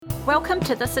Welcome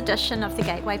to this edition of the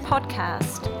Gateway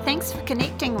Podcast. Thanks for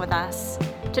connecting with us.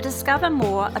 To discover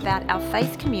more about our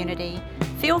faith community,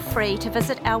 feel free to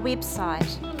visit our website,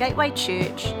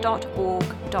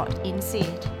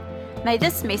 gatewaychurch.org.nz. May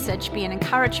this message be an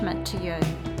encouragement to you.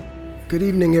 Good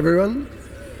evening, everyone.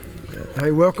 Hey,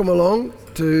 welcome along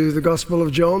to the Gospel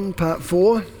of John, part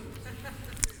 4.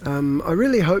 I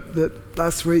really hope that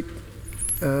last week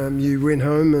you went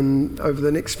home and over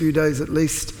the next few days at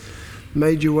least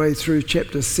made your way through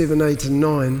chapters 7, 8 and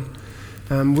 9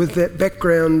 with that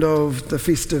background of the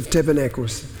Feast of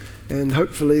Tabernacles. And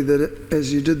hopefully that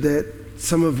as you did that,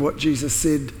 some of what Jesus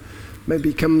said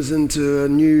maybe comes into a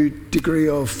new degree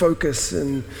of focus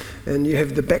and you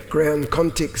have the background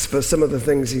context for some of the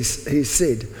things he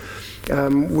said.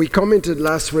 We commented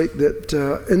last week that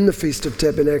in the Feast of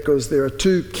Tabernacles there are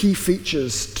two key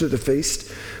features to the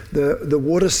feast, the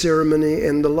water ceremony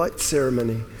and the light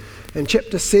ceremony. And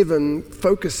chapter 7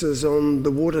 focuses on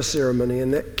the water ceremony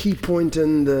and that key point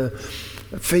in the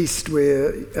feast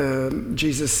where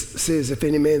Jesus says, if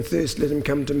any man thirst, let him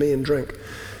come to me and drink,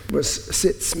 was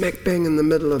set smack bang in the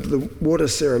middle of the water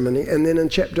ceremony. And then in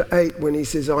chapter 8, when he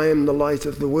says, I am the light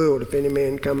of the world, if any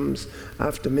man comes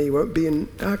after me, won't be in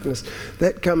darkness.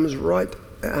 That comes right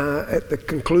at the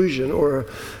conclusion, or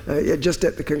just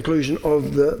at the conclusion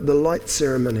of the light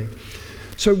ceremony.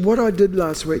 So what I did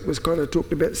last week was kind of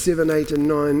talked about 7, 8 and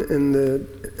 9 in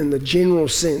the general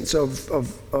sense of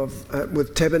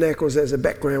with tabernacles as a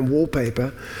background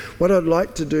wallpaper. What I'd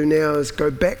like to do now is go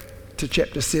back to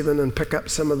chapter 7 and pick up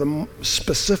some of the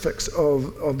specifics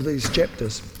of these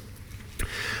chapters.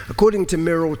 According to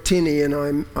Merrill Tenney,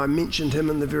 and I mentioned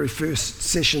him in the very first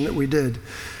session that we did,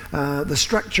 the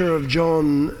structure of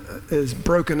John is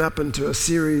broken up into a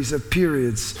series of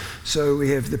periods. So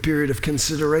we have the period of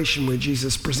consideration where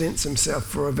Jesus presents himself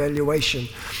for evaluation.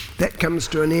 That comes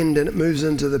to an end and it moves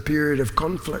into the period of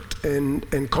conflict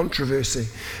and controversy.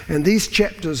 And these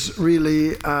chapters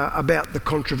really are about the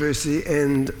controversy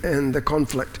and the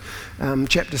conflict.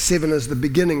 Chapter 7 is the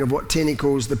beginning of what Tenney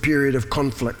calls the period of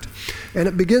conflict. And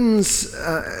it begins,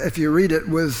 if you read it,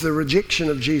 with the rejection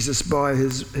of Jesus by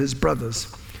his brothers.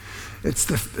 It's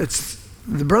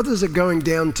the brothers are going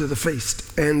down to the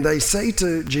feast and they say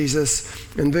to Jesus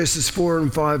in verses 4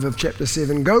 and 5 of chapter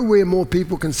 7, go where more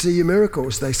people can see your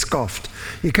miracles. They scoffed.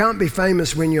 You can't be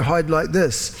famous when you hide like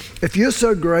this. If you're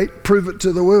so great, prove it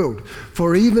to the world.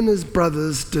 For even his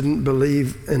brothers didn't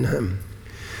believe in him.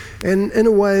 And in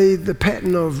a way, the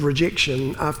pattern of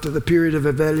rejection after the period of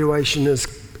evaluation is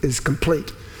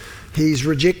complete. He's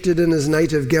rejected in his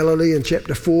native Galilee in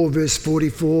chapter 4, verse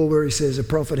 44, where he says a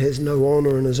prophet has no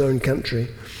honor in his own country.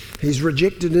 He's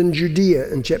rejected in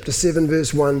Judea in chapter 7,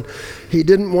 verse 1. He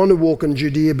didn't want to walk in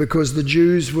Judea because the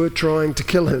Jews were trying to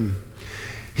kill him.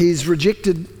 He's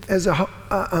rejected as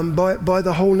by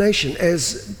the whole nation,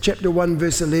 as chapter 1,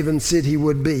 verse 11 said he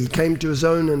would be. He came to his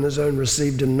own and his own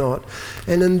received him not.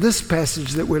 And in this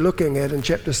passage that we're looking at in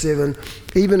chapter 7,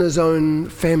 even his own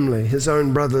family, his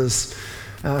own brothers,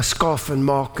 scoff and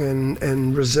mock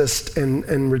and resist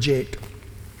and reject.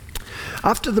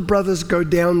 After the brothers go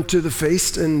down to the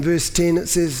feast, in verse 10 it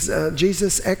says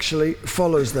Jesus actually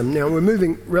follows them. Now we're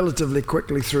moving relatively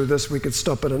quickly through this. We could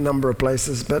stop at a number of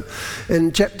places, but in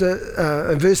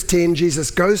verse 10 Jesus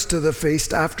goes to the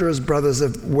feast after his brothers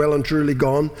have well and truly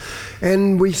gone,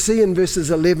 and we see in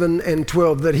verses 11 and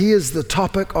 12 that he is the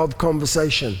topic of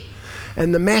conversation.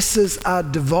 And the masses are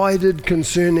divided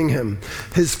concerning him.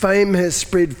 His fame has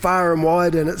spread far and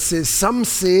wide, and it says some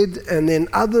said, and then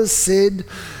others said,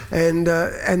 and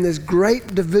there's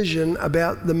great division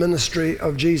about the ministry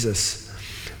of Jesus.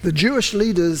 The Jewish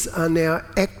leaders are now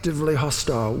actively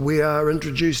hostile. We are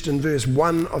introduced in verse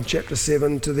 1 of chapter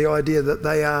 7 to the idea that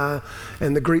they are,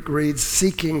 and the Greek reads,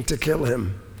 seeking to kill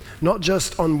him. Not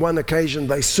just on one occasion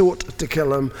they sought to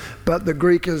kill him, but the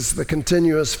Greek is the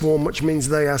continuous form, which means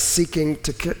they are seeking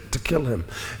to kill him.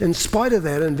 In spite of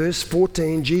that, in verse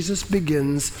 14, Jesus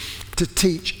begins to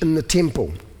teach in the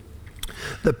temple.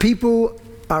 The people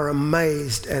are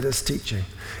amazed at his teaching,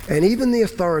 and even the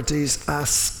authorities are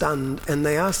stunned, and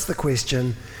they ask the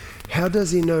question, how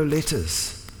does he know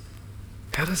letters?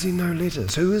 How does he know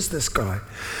letters? Who is this guy?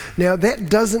 Now, that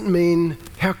doesn't mean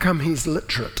how come he's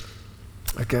literate.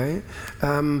 Okay,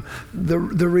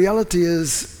 the reality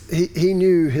is he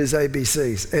knew his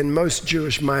ABCs, and most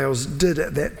Jewish males did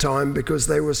at that time because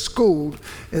they were schooled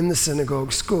in the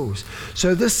synagogue schools.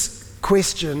 So this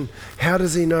question, how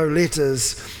does he know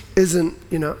letters, isn't,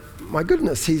 my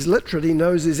goodness, he's literate, he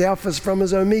knows his alphas from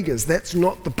his omegas. That's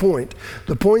not the point.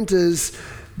 The point is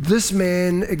This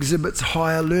man exhibits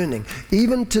higher learning.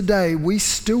 Even today, we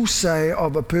still say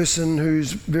of a person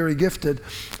who's very gifted,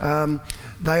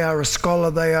 they are a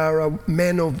scholar, they are a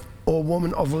man or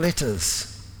woman of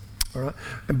letters, all right?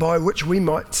 And by which we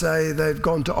might say they've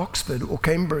gone to Oxford or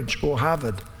Cambridge or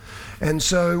Harvard. And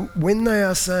so when they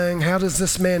are saying, how does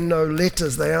this man know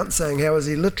letters? They aren't saying, how is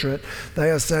he literate? They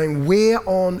are saying, where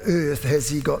on earth has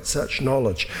he got such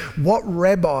knowledge? What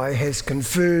rabbi has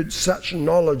conferred such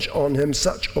knowledge on him,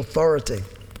 such authority?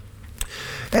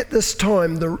 At this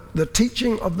time, the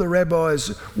teaching of the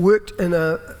rabbis worked in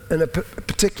a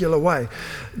particular way.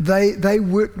 They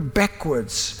worked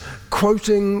backwards,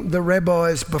 quoting the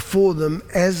rabbis before them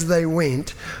as they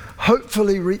went,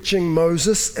 hopefully reaching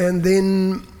Moses, and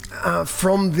then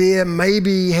from there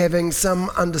maybe having some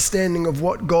understanding of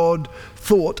what God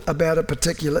thought about a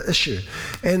particular issue.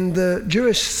 And the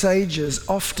Jewish sages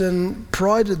often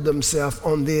prided themselves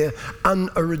on their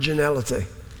unoriginality.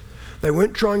 They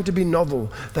weren't trying to be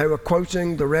novel. They were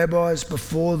quoting the rabbis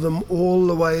before them all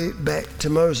the way back to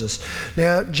Moses.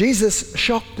 Now, Jesus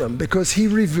shocked them because he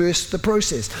reversed the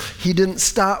process. He didn't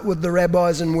start with the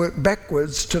rabbis and work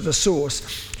backwards to the source.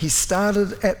 He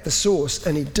started at the source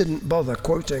and he didn't bother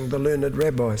quoting the learned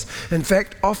rabbis. In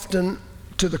fact, often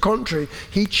to the contrary,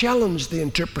 he challenged the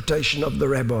interpretation of the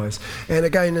rabbis. And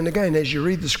again, as you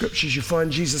read the scriptures, you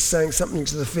find Jesus saying something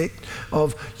to the effect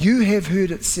of, you have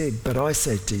heard it said, but I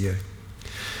say to you.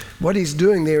 What he's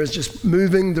doing there is just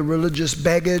moving the religious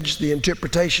baggage, the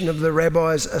interpretation of the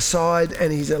rabbis aside,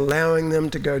 and he's allowing them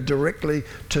to go directly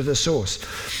to the source.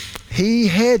 He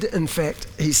had, in fact,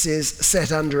 he says,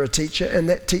 sat under a teacher, and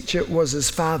that teacher was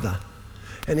his father.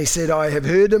 And he said, I have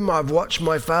heard him, I've watched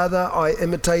my father, I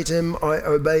imitate him, I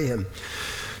obey him.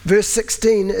 Verse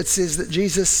 16, it says that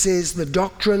Jesus says, the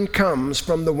doctrine comes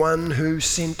from the one who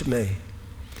sent me.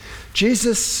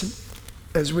 Jesus,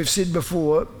 as we've said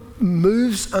before,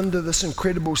 moves under this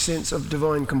incredible sense of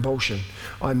divine compulsion.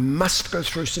 I must go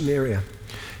through Samaria.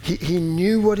 He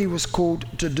knew what he was called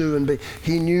to do and be.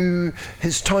 He knew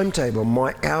his timetable.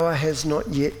 My hour has not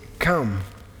yet come.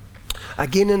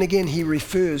 Again and again he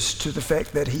refers to the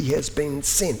fact that he has been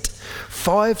sent.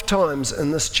 5 times in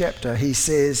this chapter he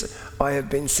says, I have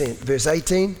been sent. Verse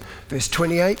 18, verse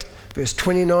 28, verse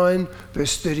 29,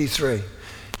 verse 33.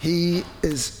 He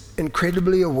is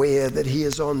incredibly aware that he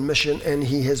is on mission and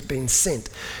he has been sent.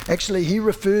 Actually, he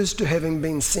refers to having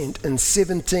been sent in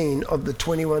 17 of the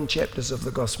 21 chapters of the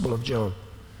Gospel of John.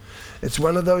 It's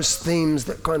one of those themes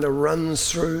that kind of runs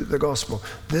through the Gospel.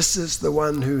 This is the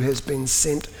one who has been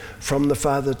sent from the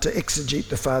Father to exegete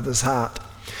the Father's heart.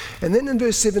 And then in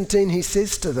verse 17 he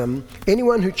says to them,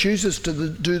 anyone who chooses to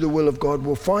do the will of God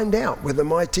will find out whether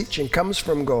my teaching comes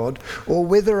from God or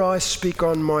whether I speak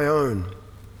on my own.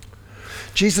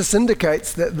 Jesus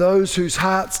indicates that those whose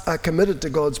hearts are committed to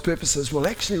God's purposes will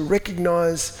actually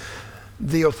recognize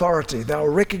the authority. They'll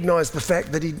recognize the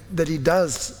fact that he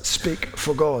does speak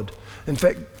for God. In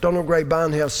fact, Donald Gray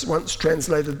Barnhouse once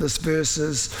translated this verse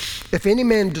as, if any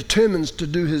man determines to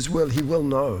do his will, he will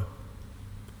know.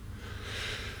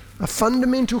 A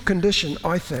fundamental condition,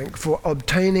 I think, for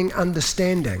obtaining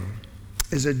understanding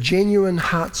is a genuine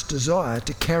heart's desire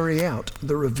to carry out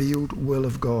the revealed will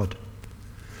of God.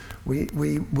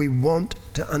 We want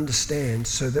to understand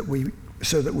so that we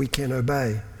can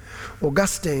obey.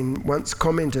 Augustine once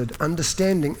commented,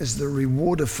 understanding is the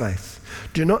reward of faith.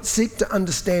 Do not seek to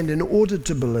understand in order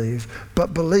to believe,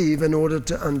 but believe in order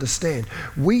to understand.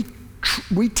 We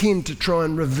tend to try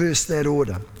and reverse that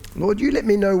order. Lord, you let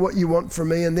me know what you want from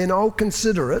me, and then I'll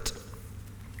consider it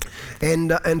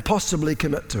and possibly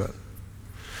commit to it.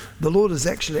 The Lord is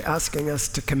actually asking us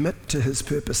to commit to his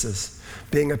purposes.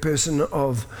 Being a person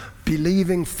of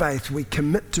believing faith, we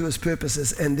commit to his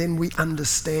purposes and then we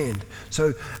understand.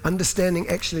 So understanding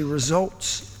actually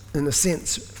results, in a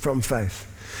sense, from faith.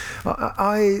 You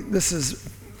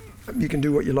can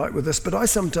do what you like with this, but I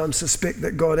sometimes suspect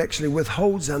that God actually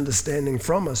withholds understanding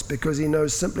from us because he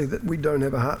knows simply that we don't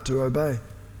have a heart to obey.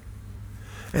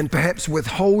 And perhaps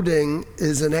withholding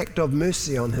is an act of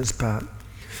mercy on his part.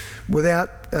 With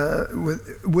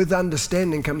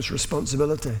understanding comes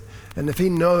responsibility. And if he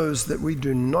knows that we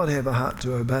do not have a heart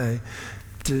to obey,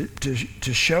 to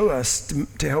show us,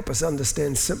 to help us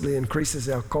understand simply increases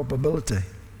our culpability.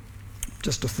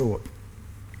 Just a thought.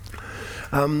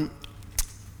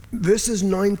 Verses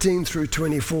 19 through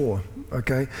 24,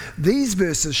 okay? These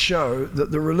verses show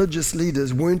that the religious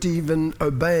leaders weren't even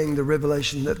obeying the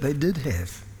revelation that they did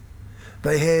have.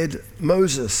 They had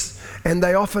Moses, and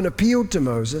they often appealed to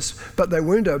Moses, but they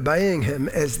weren't obeying him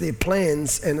as their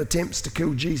plans and attempts to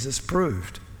kill Jesus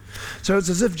proved. So it's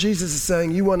as if Jesus is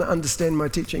saying, you want to understand my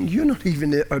teaching. You're not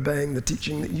even obeying the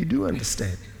teaching that you do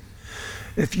understand.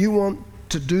 If you want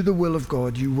to do the will of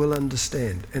God, you will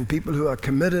understand. And people who are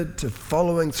committed to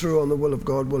following through on the will of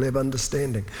God will have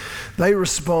understanding. They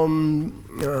respond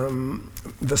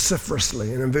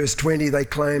vociferously. And in verse 20, they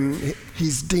claim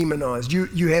he's demonized.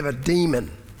 You have a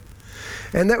demon.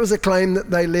 And that was a claim that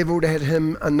they leveled at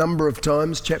him a number of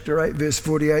times. Chapter 8, verse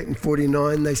 48 and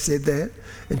 49, they said that.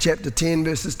 In chapter 10,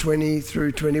 verses 20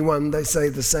 through 21, they say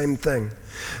the same thing.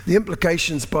 The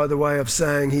implications, by the way, of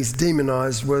saying he's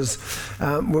demonized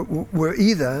were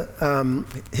either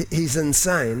he's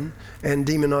insane, and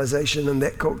demonization in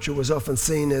that culture was often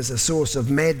seen as a source of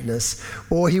madness,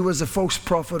 or he was a false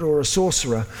prophet or a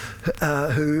sorcerer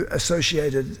who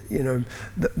associated,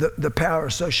 the power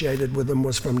associated with him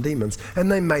was from demons. And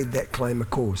they made that claim, of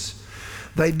course.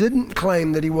 They didn't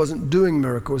claim that he wasn't doing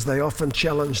miracles. They often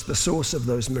challenged the source of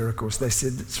those miracles. They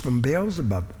said it's from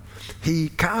Beelzebub. He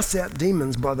casts out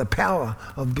demons by the power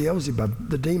of Beelzebub,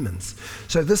 the demons.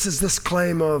 So this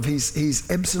claim of he's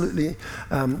absolutely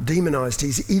demonized.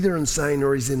 He's either insane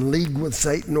or he's in league with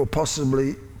Satan, or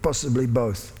possibly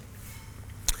both.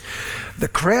 The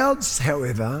crowds,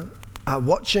 however, are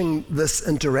watching this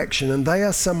interaction, and they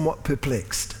are somewhat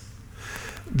perplexed.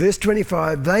 Verse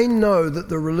 25, they know that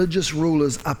the religious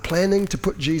rulers are planning to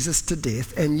put Jesus to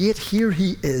death, and yet here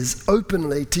he is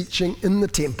openly teaching in the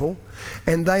temple,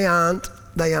 and they aren't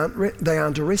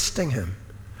arresting him.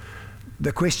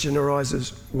 The question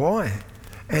arises, why?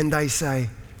 And they say,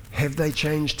 have they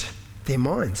changed their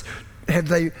minds? Have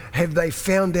they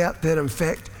found out that in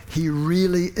fact he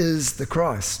really is the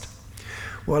Christ?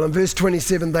 Well, in verse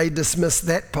 27, they dismiss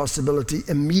that possibility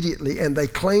immediately, and they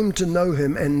claim to know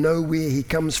him and know where he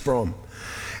comes from.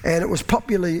 And it was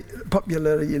popularly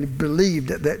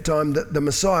believed at that time that the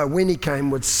Messiah, when he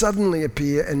came, would suddenly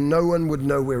appear and no one would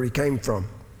know where he came from.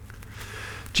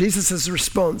 Jesus'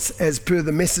 response, as per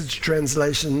the Message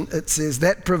translation, it says,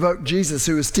 that provoked Jesus,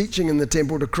 who was teaching in the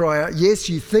temple, to cry out, yes,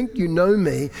 you think you know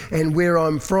me and where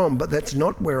I'm from, but that's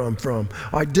not where I'm from.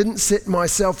 I didn't set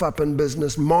myself up in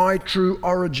business. My true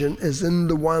origin is in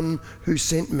the one who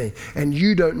sent me, and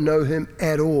you don't know him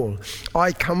at all.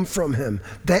 I come from him.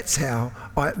 That's how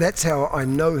I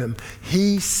know him.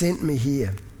 He sent me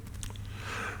here.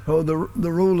 Oh, the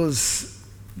rulers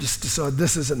just decide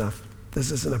this is enough. This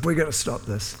is enough. We've got to stop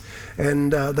this.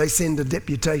 And they send a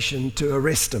deputation to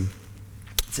arrest him.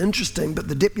 It's interesting, but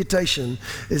the deputation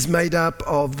is made up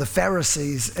of the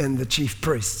Pharisees and the chief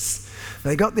priests.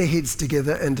 They got their heads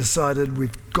together and decided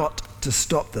we've got to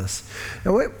stop this.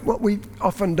 Now, what we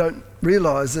often don't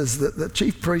realize is that the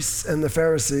chief priests and the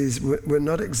Pharisees were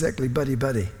not exactly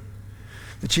buddy-buddy.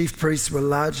 The chief priests were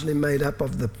largely made up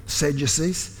of the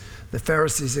Sadducees. The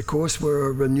Pharisees, of course, were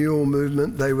a renewal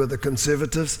movement. They were the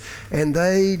conservatives, and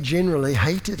they generally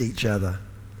hated each other.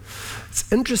 It's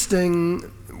interesting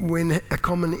when a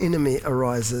common enemy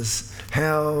arises,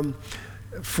 how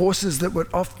forces that would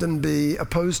often be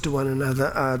opposed to one another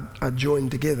are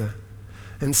joined together.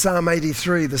 In Psalm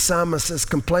 83, the psalmist is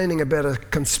complaining about a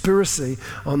conspiracy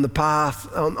on the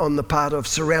part of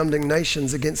surrounding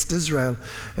nations against Israel.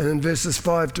 And in verses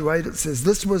 5 to 8 it says,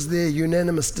 this was their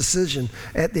unanimous decision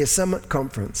at their summit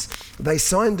conference. They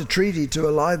signed a treaty to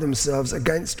ally themselves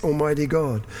against Almighty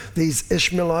God. These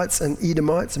Ishmaelites and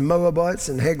Edomites, Moabites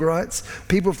and Hagrites,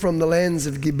 people from the lands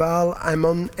of Gebal,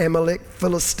 Ammon, Amalek,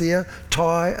 Philistia,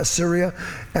 Tyre, Assyria,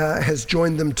 has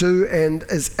joined them too, and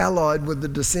is allied with the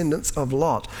descendants of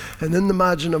Lot. And in the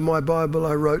margin of my Bible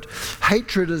I wrote,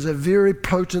 hatred is a very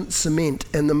potent cement,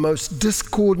 and the most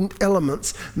discordant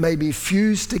elements may be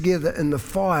fused together in the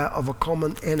fire of a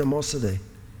common animosity.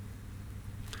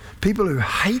 People who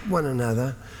hate one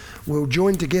another will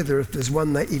join together if there's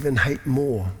one they even hate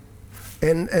more.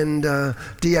 And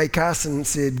D.A. Carson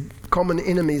said, common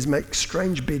enemies make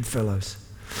strange bedfellows.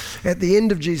 At the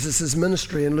end of Jesus'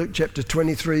 ministry in Luke chapter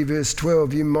 23, verse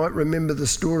 12, you might remember the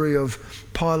story of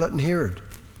Pilate and Herod,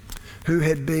 who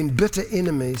had been bitter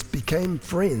enemies, became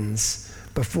friends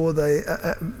before they,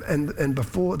 and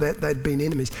before that they'd been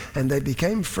enemies, and they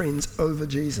became friends over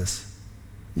Jesus.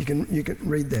 You can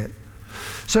read that.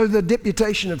 So the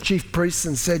deputation of chief priests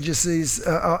and Sadducees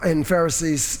and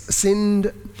Pharisees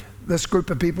send this group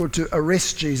of people to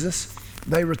arrest Jesus.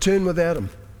 They return without him.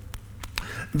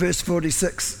 Verse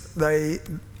 46, they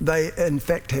in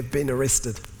fact have been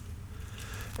arrested.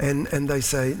 And they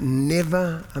say,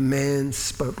 never a man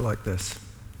spoke like this.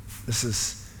 This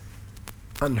is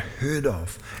unheard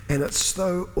of. And it's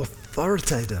so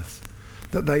authoritative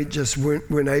that they just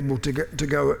weren't able to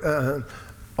go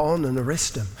on and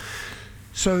arrest him.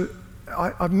 So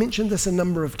I've mentioned this a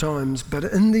number of times, but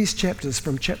in these chapters,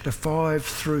 from chapter 5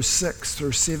 through 6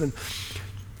 through 7,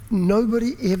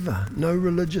 nobody ever, no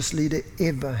religious leader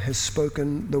ever has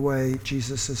spoken the way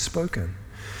Jesus has spoken.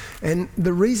 And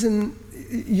the reason,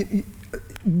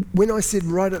 when I said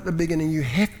right at the beginning, you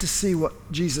have to see what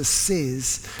Jesus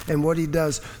says and what he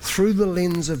does through the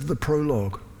lens of the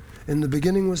prologue. In the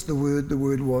beginning was the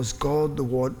Word was God, the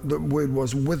Word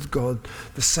was with God,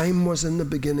 the same was in the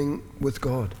beginning with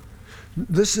God.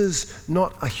 This is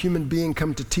not a human being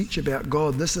come to teach about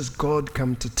God, this is God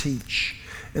come to teach.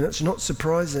 And it's not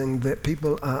surprising that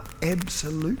people are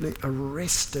absolutely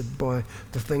arrested by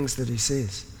the things that he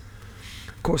says.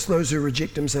 Of course, those who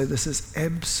reject him say this is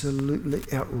absolutely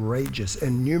outrageous,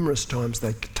 and numerous times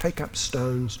they take up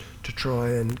stones to try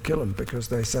and kill him because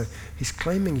they say he's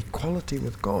claiming equality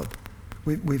with God.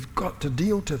 We've got to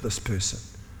deal to this person.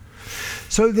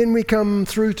 So then we come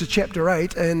through to chapter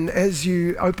 8, and as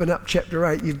you open up chapter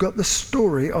 8, you've got the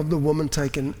story of the woman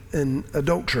taken in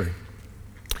adultery.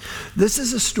 This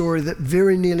is a story that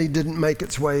very nearly didn't make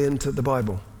its way into the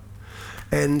Bible.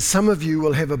 And some of you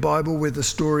will have a Bible where the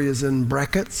story is in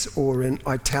brackets or in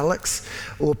italics,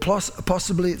 or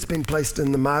possibly it's been placed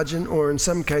in the margin, or in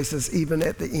some cases even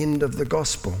at the end of the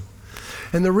gospel.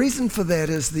 And the reason for that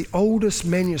is the oldest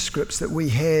manuscripts that we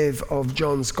have of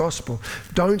John's gospel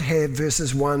don't have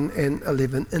verses 1 and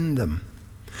 11 in them.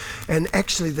 And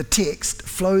actually the text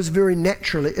flows very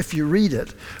naturally if you read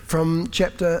it from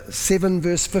chapter 7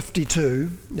 verse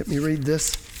 52. Let me read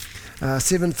this.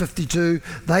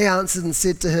 7:52, they answered and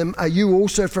said to him, are you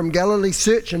also from Galilee?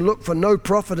 Search and look, for no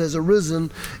prophet has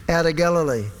arisen out of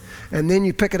Galilee. And then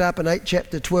you pick it up in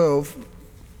chapter 12,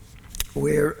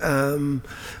 where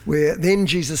then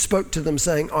Jesus spoke to them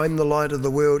saying, I'm the light of the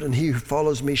world, and he who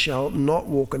follows me shall not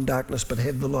walk in darkness but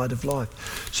have the light of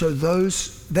life. So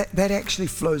that actually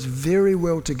flows very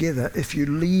well together if you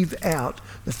leave out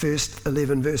the first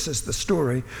 11 verses, the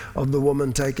story of the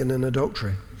woman taken in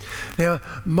adultery. Now,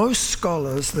 most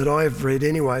scholars that I've read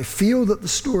anyway feel that the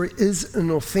story is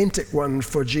an authentic one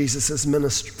for from Jesus'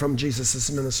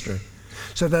 ministry.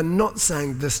 So they're not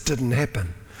saying this didn't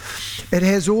happen. It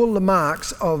has all the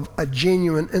marks of a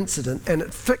genuine incident, and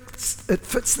it fits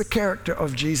the character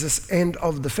of Jesus and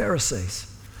of the Pharisees.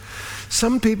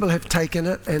 Some people have taken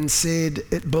it and said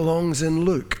it belongs in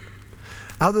Luke.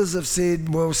 Others have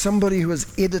said, well, somebody who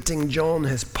is editing John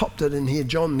has popped it in here.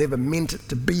 John never meant it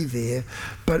to be there,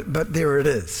 but there it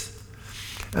is.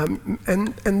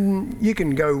 And you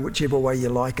can go whichever way you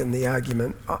like in the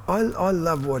argument. I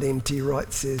love what N.T.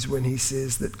 Wright says when he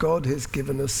says that God has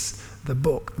given us the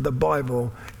book, the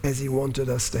Bible, as he wanted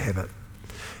us to have it.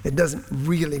 It doesn't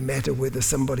really matter whether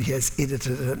somebody has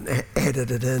edited it and added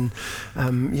it in.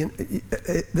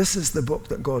 This is the book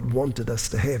that God wanted us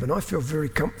to have, and I feel very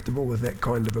comfortable with that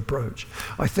kind of approach.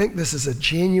 I think this is a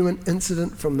genuine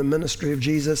incident from the ministry of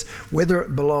Jesus. Whether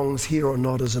it belongs here or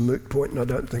not is a moot point, and I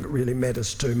don't think it really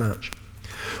matters too much.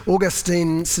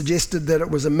 Augustine suggested that it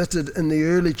was omitted in the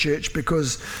early church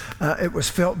because it was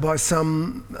felt by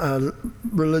some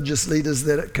religious leaders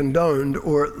that it condoned,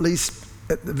 or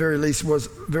at the very least was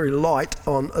very light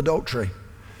on adultery.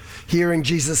 Hearing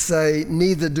Jesus say,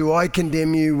 neither do I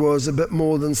condemn you, was a bit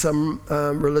more than some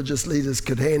religious leaders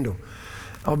could handle.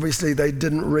 Obviously they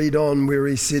didn't read on where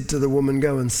he said to the woman,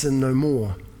 go and sin no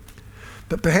more.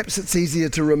 But perhaps it's easier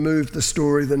to remove the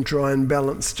story than try and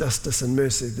balance justice and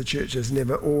mercy. The church has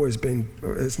never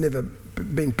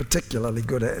been particularly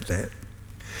good at that.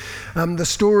 The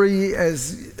story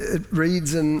as it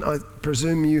reads, and I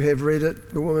presume you have read it,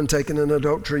 the woman taken in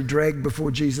adultery dragged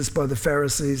before Jesus by the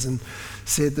Pharisees and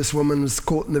said, this woman was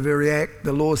caught in the very act.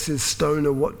 The law says stone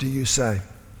her, what do you say?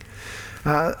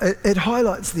 It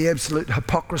highlights the absolute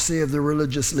hypocrisy of the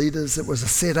religious leaders. It was a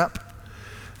setup.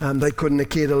 They couldn't have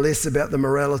cared less about the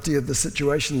morality of the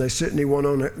situation. They certainly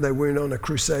weren't on a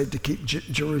crusade to keep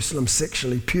Jerusalem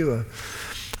sexually pure.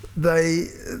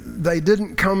 They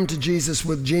didn't come to Jesus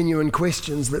with genuine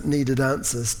questions that needed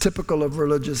answers. Typical of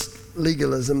religious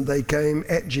legalism, they came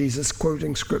at Jesus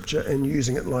quoting scripture and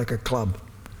using it like a club.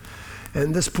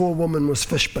 And this poor woman was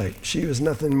fish bait. She was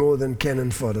nothing more than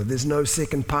cannon fodder. There's no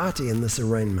second party in this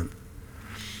arraignment.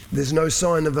 There's no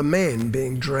sign of a man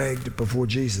being dragged before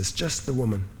Jesus, just the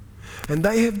woman. And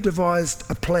they have devised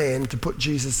a plan to put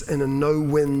Jesus in a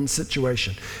no-win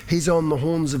situation. He's on the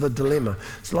horns of a dilemma.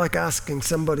 It's like asking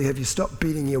somebody, have you stopped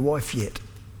beating your wife yet?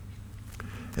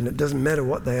 And it doesn't matter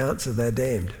what they answer, they're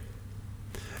damned.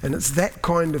 And it's that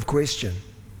kind of question.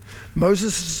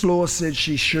 Moses' law said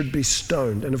she should be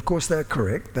stoned. And of course they're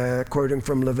correct. They're quoting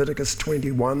from Leviticus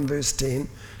 21 verse 10,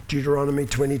 Deuteronomy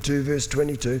 22 verse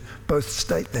 22. Both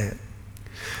state that.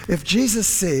 If Jesus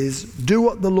says, do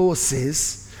what the law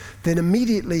says, then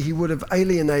immediately he would have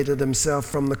alienated himself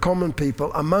from the common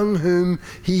people among whom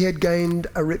he had gained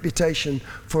a reputation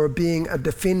for being a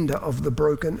defender of the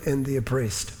broken and the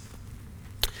oppressed.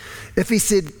 If he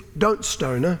said, don't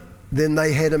stone her, then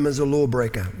they had him as a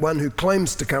lawbreaker, one who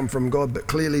claims to come from God but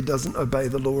clearly doesn't obey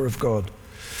the law of God.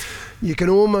 You can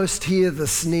almost hear the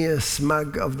sneer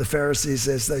smug of the Pharisees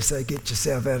as they say, get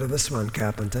yourself out of this one,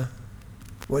 carpenter.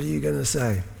 What are you going to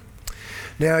say?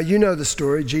 Now, you know the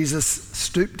story. Jesus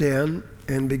stooped down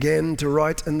and began to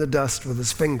write in the dust with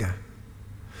his finger.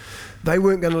 They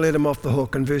weren't going to let him off the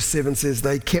hook, and verse 7 says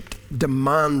they kept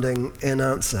demanding an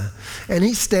answer. And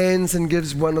he stands and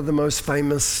gives one of the most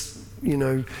famous,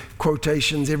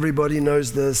 quotations. Everybody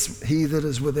knows this. He that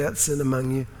is without sin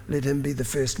among you, let him be the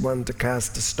first one to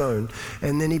cast a stone.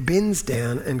 And then he bends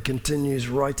down and continues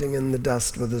writing in the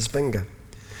dust with his finger.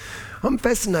 I'm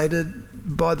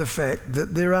fascinated by the fact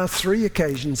that there are 3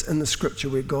 occasions in the scripture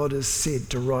where God is said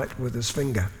to write with his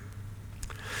finger.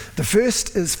 The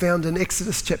first is found in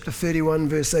Exodus chapter 31,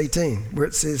 verse 18, where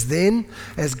it says, then,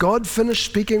 as God finished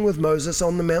speaking with Moses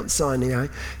on the Mount Sinai,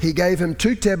 he gave him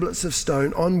 2 tablets of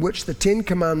stone on which the 10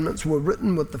 commandments were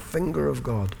written with the finger of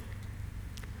God.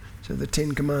 So the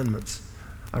 10 commandments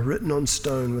are written on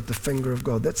stone with the finger of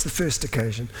God. That's the first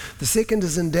occasion. The second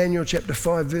is in Daniel chapter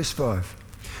 5, verse 5.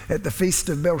 At the feast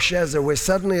of Belshazzar, where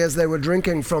suddenly as they were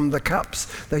drinking from the cups,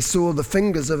 they saw the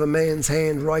fingers of a man's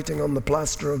hand writing on the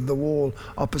plaster of the wall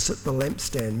opposite the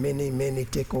lampstand, Mene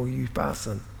tekel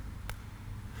upharsin.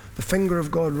 The finger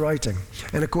of God writing.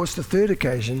 And of course the third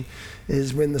occasion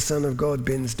is when the Son of God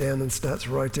bends down and starts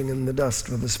writing in the dust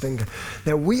with his finger.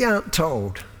 Now we aren't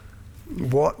told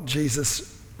what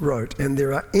Jesus wrote, and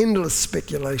there are endless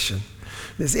speculation.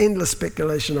 There's endless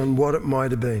speculation on what it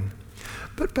might have been.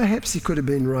 But perhaps he could have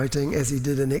been writing, as he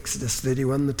did in Exodus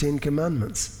 31, the 10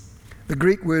 Commandments. The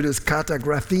Greek word is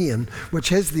kartographian, which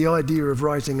has the idea of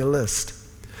writing a list.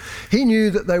 He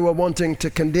knew that they were wanting to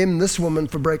condemn this woman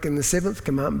for breaking the 7th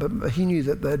commandment, but he knew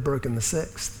that they'd broken the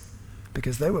 6th,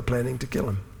 because they were planning to kill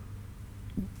him.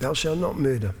 Thou shalt not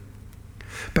murder.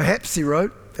 Perhaps he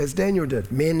wrote, as Daniel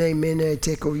did, Mene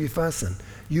tekel upharsin.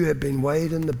 You have been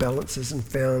weighed in the balances and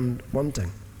found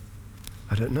wanting.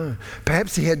 I don't know.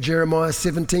 Perhaps he had Jeremiah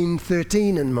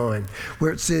 17:13 in mind,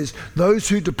 where it says, those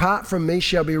who depart from me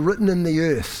shall be written in the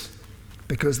earth,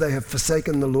 because they have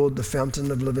forsaken the Lord, the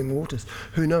fountain of living waters.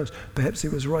 Who knows? Perhaps he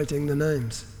was writing the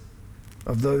names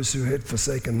of those who had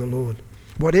forsaken the Lord.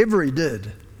 Whatever he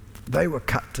did, they were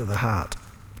cut to the heart.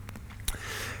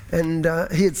 And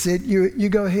he had said, you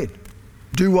go ahead.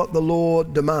 Do what the law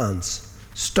demands.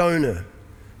 Stone her.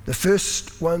 The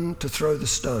first one to throw the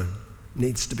stone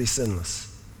needs to be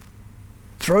sinless.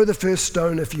 Throw the first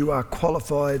stone if you are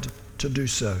qualified to do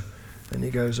so. And he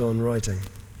goes on writing.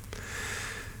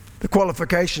 The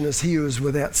qualification is he who is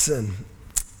without sin.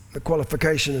 The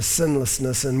qualification is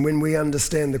sinlessness, and when we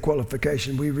understand the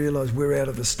qualification, we realize we're out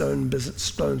of the stone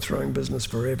throwing business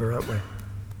forever, aren't we?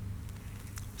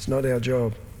 It's not our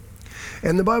job.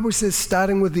 And the Bible says,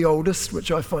 starting with the oldest, which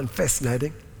I find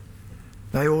fascinating,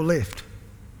 they all left.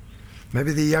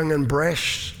 Maybe the young and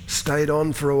brash stayed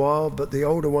on for a while, but the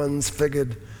older ones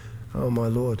figured, oh my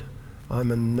Lord,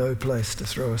 I'm in no place to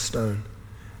throw a stone.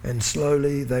 And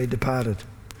slowly they departed.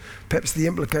 Perhaps the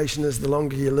implication is the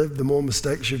longer you live, the more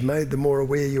mistakes you've made, the more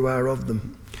aware you are of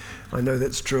them. I know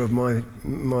that's true of my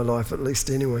life, at least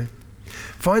anyway.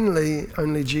 Finally,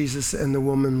 only Jesus and the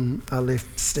woman are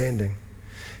left standing.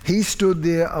 He stood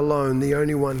there alone, the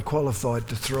only one qualified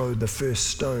to throw the first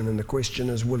stone, and the question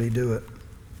is, will he do it?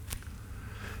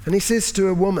 And he says to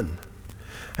a woman,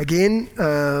 again,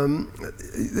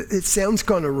 it sounds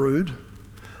kind of rude,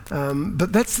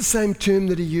 but that's the same term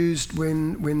that he used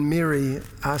when Mary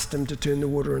asked him to turn the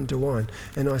water into wine.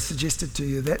 And I suggested to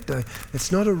you that day,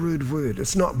 it's not a rude word.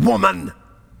 It's not woman,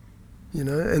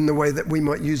 in the way that we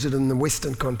might use it in the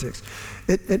Western context.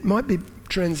 It might be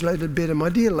translated better, my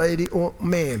dear lady, or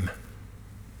ma'am.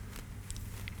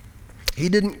 He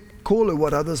didn't call her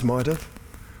what others might have,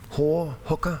 whore,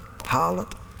 hooker,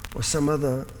 harlot, or some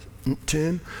other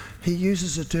term. He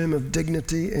uses a term of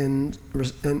dignity and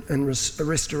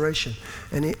restoration,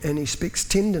 and he speaks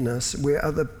tenderness where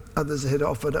others had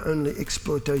offered only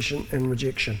exploitation and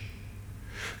rejection.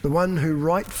 The one who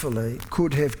rightfully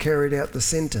could have carried out the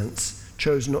sentence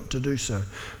chose not to do so,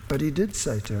 but he did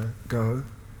say to her, go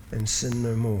and sin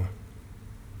no more.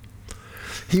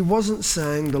 He wasn't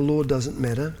saying the law doesn't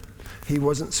matter. He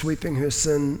wasn't sweeping her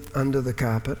sin under the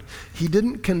carpet. He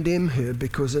didn't condemn her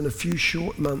because in a few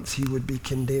short months he would be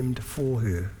condemned for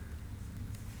her.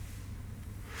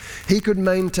 He could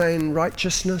maintain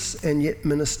righteousness and yet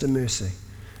minister mercy.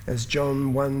 As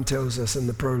John 1 tells us in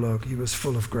the prologue, he was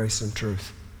full of grace and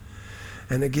truth.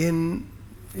 And again,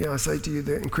 I say to you,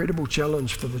 the incredible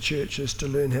challenge for the church is to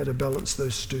learn how to balance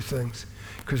those two things,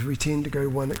 because we tend to go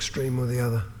one extreme or the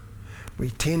other. We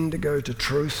tend to go to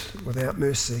truth without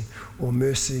mercy, or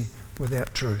mercy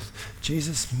without truth.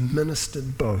 Jesus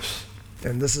ministered both,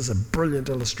 and this is a brilliant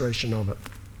illustration of it.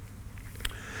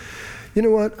 You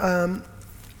know what?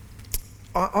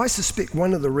 I suspect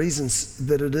one of the reasons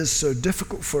that it is so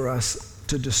difficult for us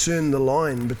to discern the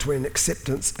line between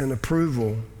acceptance and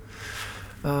approval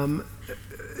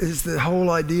is the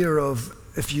whole idea of,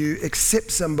 if you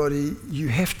accept somebody, you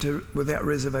have to, without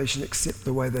reservation, accept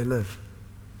the way they live.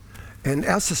 And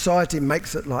our society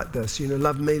makes it like this,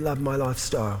 love me, love my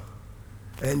lifestyle.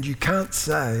 And you can't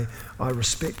say, I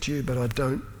respect you, but I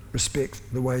don't respect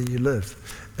the way you live.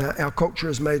 Our culture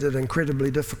has made it incredibly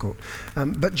difficult.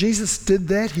 But Jesus did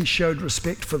that. He showed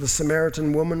respect for the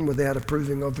Samaritan woman without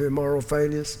approving of her moral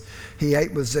failures. He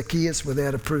ate with Zacchaeus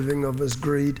without approving of his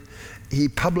greed. He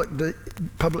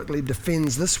publicly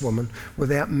defends this woman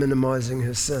without minimizing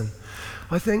her sin.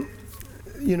 I think,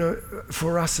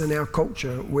 for us in our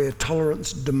culture, where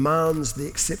tolerance demands the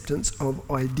acceptance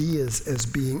of ideas as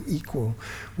being equal,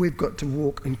 we've got to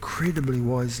walk incredibly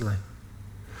wisely.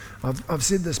 I've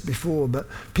said this before, but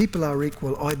people are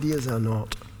equal, ideas are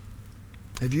not.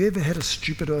 Have you ever had a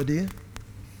stupid idea?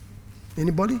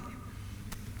 Anybody?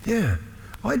 Yeah.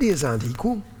 Ideas aren't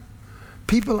equal.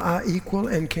 People are equal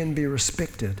and can be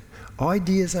respected.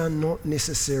 Ideas are not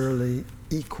necessarily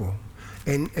equal.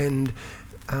 And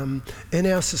in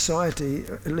our society,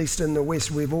 at least in the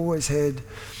West, we've always had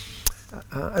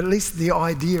at least the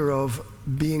idea of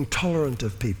being tolerant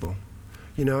of people.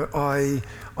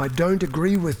 I don't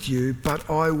agree with you, but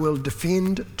I will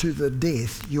defend to the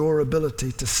death your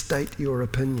ability to state your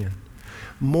opinion.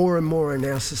 More and more in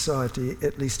our society,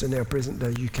 at least in our present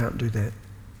day, you can't do that.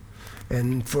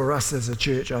 And for us as a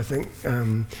church, I think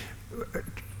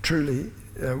truly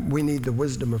we need the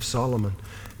wisdom of Solomon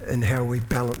in how we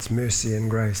balance mercy and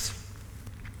grace.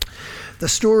 The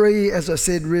story, as I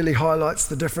said, really highlights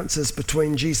the differences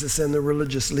between Jesus and the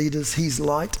religious leaders. He's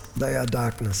light, they are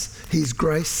darkness. He's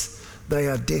grace, they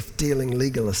are death-dealing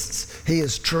legalists. He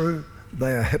is true,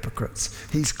 they are hypocrites.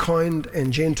 He's kind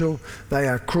and gentle, they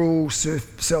are cruel,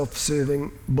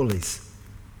 self-serving bullies.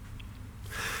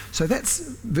 So that's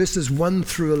verses 1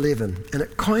 through 11, and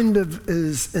it kind of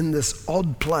is in this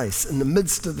odd place in the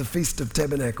midst of the Feast of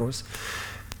Tabernacles.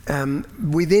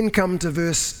 We then come to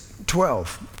verse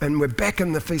 12, and we're back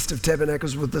in the Feast of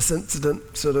Tabernacles with this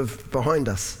incident sort of behind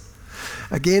us.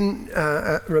 Again,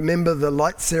 remember the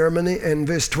light ceremony, and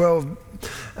verse 12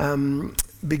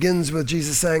 begins with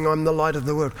Jesus saying, I'm the light of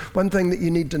the world. One thing that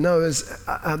you need to know is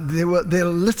there are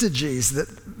liturgies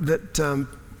that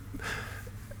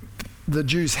the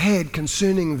Jews had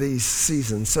concerning these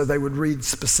seasons. So they would read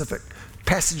specific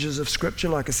passages of scripture,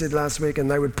 like I said last week, and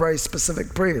they would pray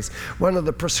specific prayers. One of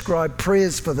the prescribed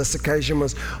prayers for this occasion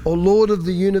was, O Lord of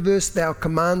the universe, thou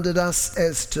commanded us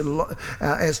as to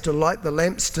light the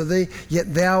lamps to thee,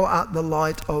 yet thou art the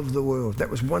light of the world. That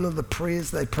was one of the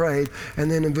prayers they prayed. And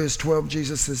then in verse 12,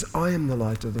 Jesus says, I am the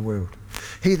light of the world.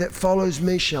 He that follows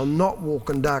me shall not walk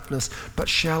in darkness, but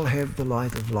shall have the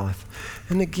light of life.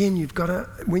 And again, you've got to,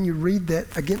 when you read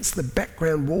that against the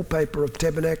background wallpaper of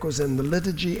Tabernacles and the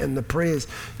liturgy and the prayers,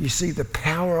 you see the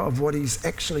power of what he's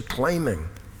actually claiming.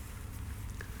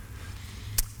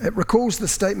 It recalls the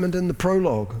statement in the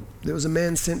prologue. There was a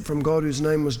man sent from God whose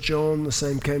name was John. The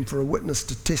same came for a witness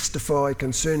to testify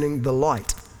concerning the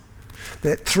light,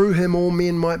 that through him all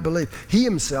men might believe. He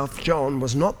himself, John,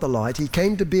 was not the light. He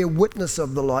came to be a witness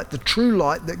of the light. The true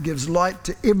light that gives light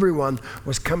to everyone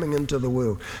was coming into the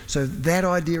world. So that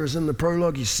idea is in the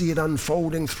prologue. You see it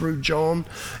unfolding through John,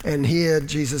 and here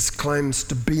Jesus claims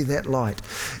to be that light.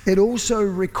 It also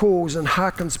recalls and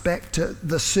harkens back to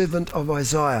the servant of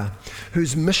Isaiah,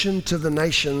 whose mission to the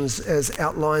nations, as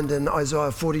outlined in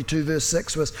Isaiah 42 verse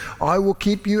 6, was, I will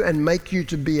keep you and make you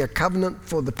to be a covenant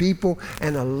for the people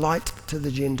and a light to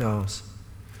the Gentiles.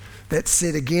 That's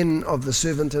said again of the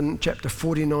servant in chapter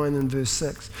 49 and verse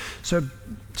 6.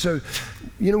 So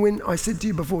when I said to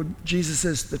you before, Jesus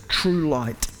is the true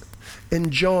light. In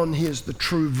John, he is the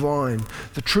true vine.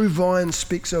 The true vine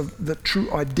speaks of the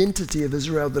true identity of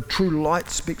Israel. The true light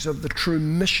speaks of the true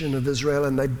mission of Israel,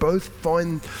 and they both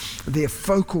find their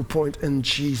focal point in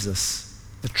Jesus,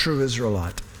 the true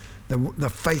Israelite, the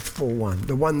faithful one,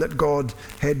 the one that God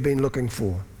had been looking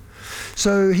for.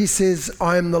 So he says,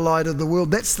 I am the light of the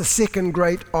world. That's the second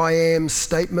great I am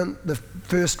statement. The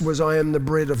first was, I am the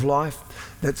bread of life.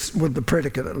 That's with the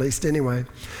predicate, at least, anyway.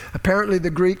 Apparently, the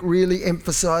Greek really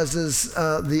emphasizes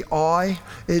the I.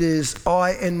 It is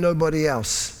I and nobody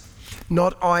else.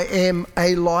 Not I am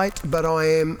a light, but I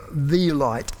am the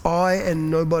light. I and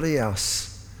nobody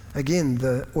else. Again,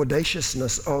 the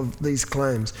audaciousness of these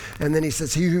claims. And then he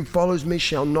says, he who follows me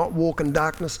shall not walk in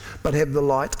darkness, but have the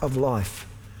light of life.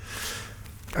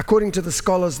 According to the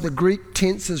scholars, the Greek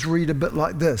tenses read a bit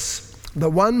like this. The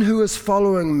one who is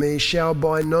following me shall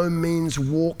by no means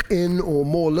walk in, or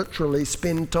more literally,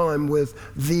 spend time with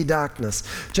the darkness.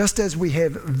 Just as we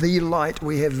have the light,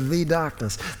 we have the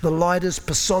darkness. The light is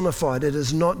personified. It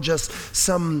is not just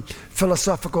some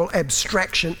philosophical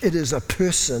abstraction. It is a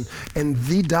person. And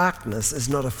the darkness is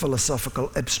not a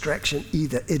philosophical abstraction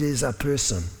either. It is a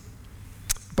person.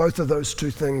 Both of those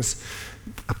two things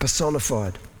are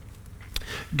personified.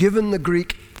 Given the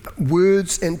Greek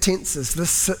words and tenses,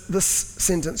 this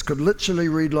sentence could literally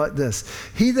read like this.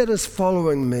 He that is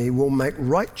following me will make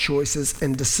right choices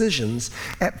and decisions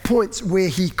at points where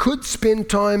he could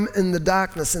spend time in the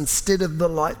darkness instead of the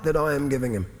light that I am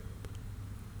giving him.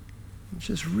 Which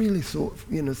is really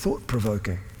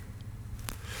thought-provoking.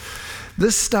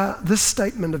 This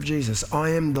statement of Jesus, I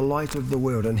am the light of the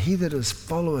world, and he that is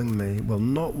following me will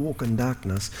not walk in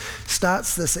darkness,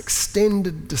 starts this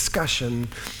extended discussion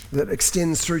that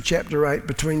extends through chapter 8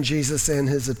 between Jesus and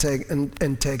his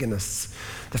antagonists.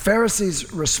 The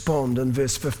Pharisees respond in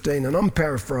verse 15, and I'm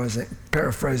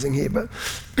paraphrasing here, but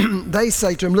they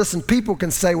say to him, listen, people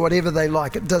can say whatever they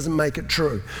like, it doesn't make it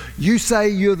true. You say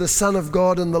you're the Son of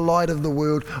God and the light of the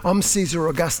world. I'm Caesar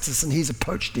Augustus and he's a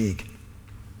poached egg.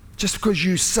 Just because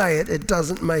you say it, it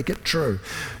doesn't make it true.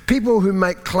 People who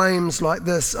make claims like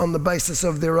this on the basis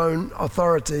of their own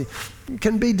authority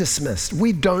can be dismissed.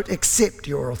 We don't accept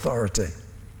your authority.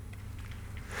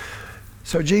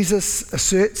 So Jesus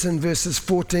asserts in verses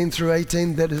 14 through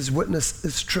 18 that his witness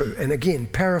is true. And again,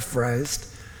 paraphrased,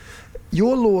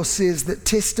 your law says that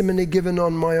testimony given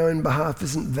on my own behalf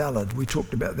isn't valid. We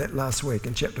talked about that last week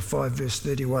in chapter 5, verse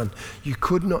 31. You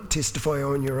could not testify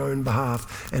on your own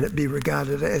behalf and it be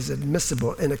regarded as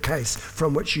admissible in a case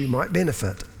from which you might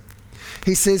benefit.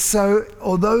 He says, so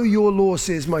although your law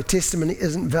says my testimony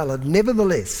isn't valid,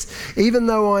 nevertheless, even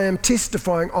though I am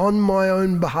testifying on my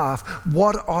own behalf,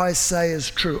 what I say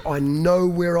is true. I know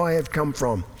where I have come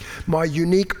from, my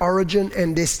unique origin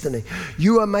and destiny.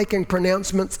 You are making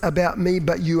pronouncements about me,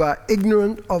 but you are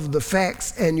ignorant of the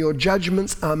facts, and your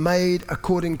judgments are made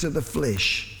according to the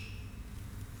flesh.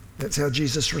 That's how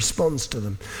Jesus responds to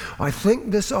them. I think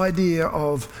this idea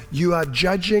of you are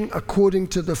judging according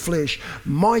to the flesh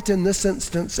might, in this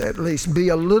instance at least, be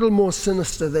a little more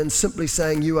sinister than simply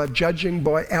saying you are judging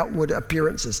by outward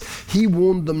appearances. He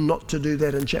warned them not to do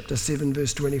that in chapter 7,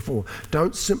 verse 24.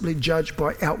 Don't simply judge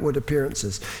by outward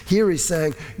appearances. Here he's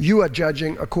saying you are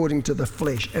judging according to the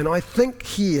flesh. And I think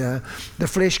here the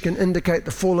flesh can indicate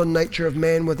the fallen nature of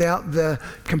man without the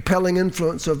compelling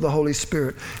influence of the Holy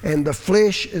Spirit. And the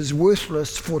flesh is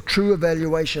worthless for true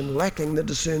evaluation, lacking the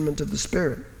discernment of the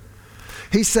Spirit.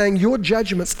 He's saying your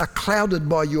judgments are clouded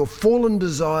by your fallen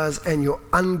desires and your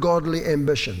ungodly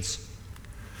ambitions.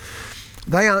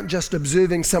 They aren't just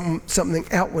observing something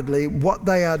outwardly. What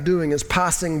they are doing is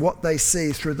passing what they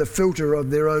see through the filter of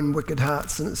their own wicked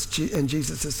hearts. And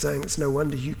Jesus is saying it's no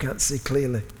wonder you can't see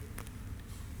clearly.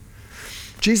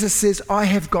 Jesus says, I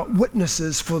have got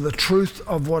witnesses for the truth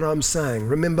of what I'm saying.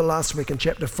 Remember last week in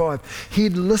chapter 5,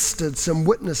 he'd listed some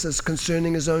witnesses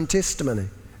concerning his own testimony,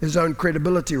 his own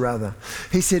credibility rather.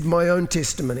 He said, my own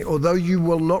testimony, although you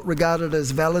will not regard it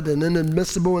as valid and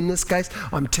inadmissible in this case,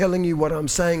 I'm telling you what I'm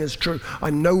saying is true.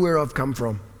 I know where I've come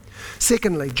from.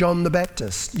 Secondly, John the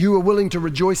Baptist, you were willing to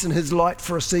rejoice in his light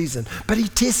for a season, but he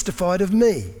testified of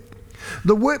me.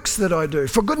 The works that I do,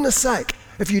 for goodness sake,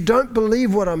 if you don't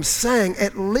believe what I'm saying,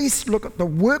 at least look at the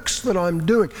works that I'm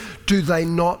doing. Do they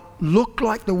not look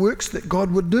like the works that God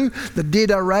would do? The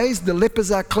dead are raised, the lepers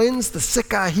are cleansed, the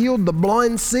sick are healed, the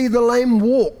blind see, the lame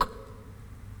walk.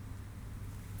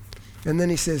 And then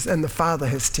he says, and the Father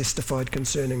has testified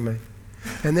concerning me.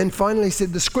 And then finally he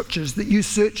said, the scriptures that you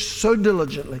search so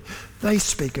diligently, they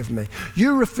speak of me.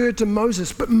 You refer to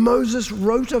Moses, but Moses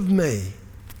wrote of me.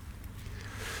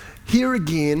 Here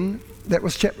again,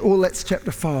 that's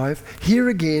chapter 5. Here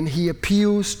again, he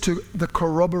appeals to the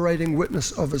corroborating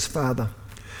witness of his Father.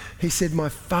 He said, my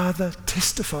Father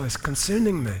testifies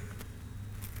concerning me.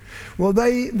 Well,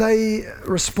 they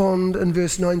respond in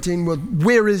verse 19 with,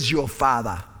 where is your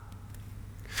Father?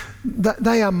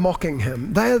 They are mocking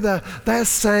him. They are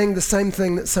saying the same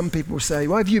thing that some people say.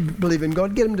 Well, if you believe in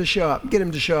God, get him to show up. Get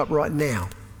him to show up right now.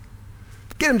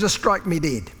 Get him to strike me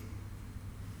dead.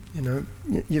 You know,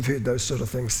 you've heard those sort of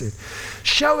things said.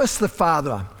 Show us the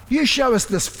Father. You show us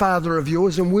this Father of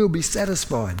yours and we'll be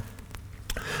satisfied.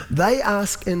 They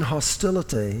ask in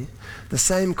hostility the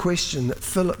same question that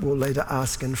Philip will later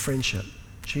ask in friendship.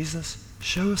 Jesus,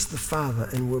 show us the Father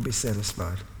and we'll be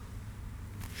satisfied.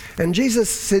 And Jesus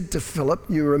said to Philip,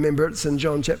 you remember it's in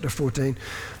John chapter 14,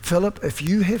 Philip, if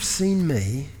you have seen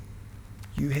me,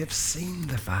 you have seen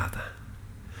the Father.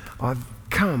 I've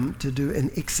come to do an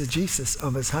exegesis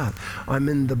of his heart. I'm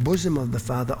in the bosom of the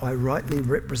Father. I rightly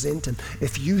represent him.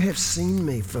 If you have seen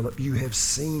me, Philip, you have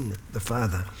seen the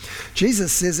Father.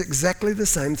 Jesus says exactly the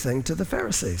same thing to the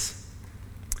Pharisees.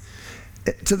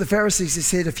 To the Pharisees, he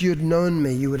said, if you had known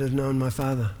me, you would have known my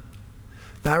Father.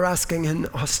 They're asking in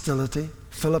hostility.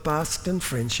 Philip asked in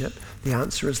friendship. The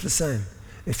answer is the same.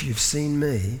 If you've seen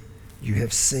me, you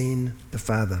have seen the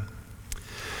Father.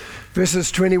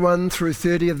 Verses 21 through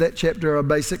 30 of that chapter are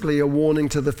basically a warning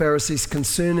to the Pharisees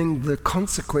concerning the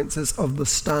consequences of the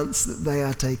stance that they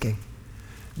are taking,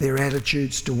 their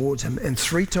attitudes towards him. And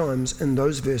 3 times in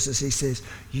those verses he says,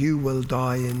 you will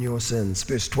die in your sins.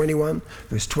 Verse 21,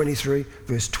 verse 23,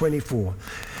 verse 24.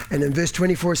 And in verse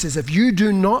 24 it says, if you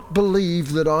do not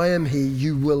believe that I am he,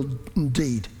 you will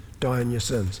indeed die in your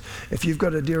sins. If you've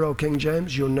got a dear old King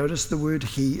James, you'll notice the word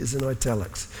he is in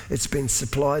italics. It's been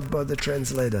supplied by the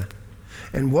translator.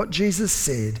 And what Jesus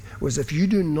said was, if you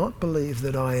do not believe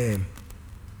that I am,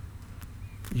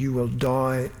 you will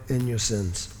die in your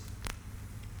sins.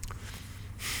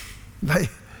 They,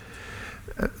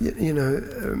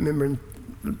 remember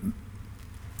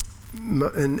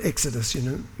in Exodus,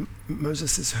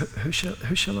 Moses says, who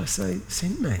shall I say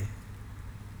sent me?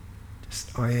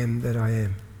 Just, I am that I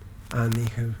am,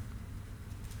 anihu.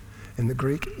 In the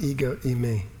Greek, ego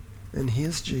eimi. And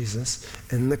here's Jesus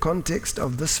in the context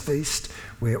of this feast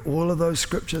where all of those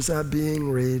scriptures are being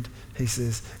read. He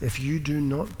says, if you do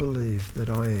not believe that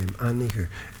I am, anihu,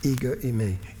 ego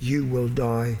eimi, you will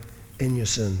die in your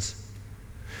sins.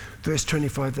 Verse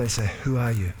 25, they say, who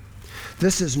are you?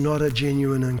 This is not a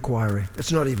genuine inquiry.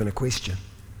 It's not even a question.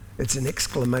 It's an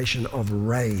exclamation of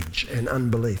rage and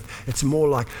unbelief. It's more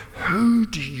like, who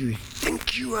do you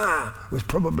think you are? With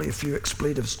probably a few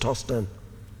expletives tossed in.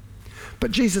 But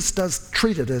Jesus does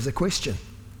treat it as a question.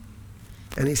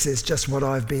 And he says, just what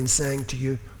I've been saying to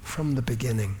you from the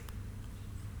beginning.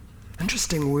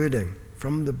 Interesting wording,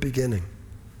 from the beginning.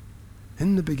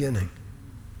 In the beginning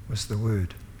was the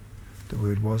Word. The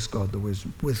Word was God, the Word was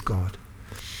with God.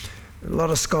 A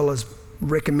lot of scholars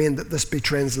recommend that this be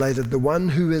translated, the one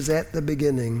who is at the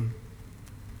beginning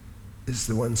is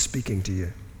the one speaking to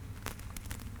you.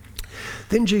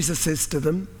 Then Jesus says to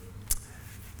them,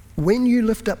 when you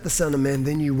lift up the Son of Man,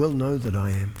 then you will know that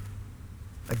I am.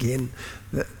 Again,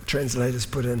 the translators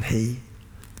put in he,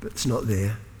 but it's not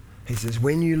there. He says,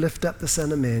 when you lift up the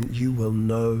Son of Man, you will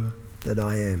know that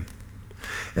I am.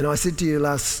 And I said to you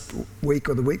last week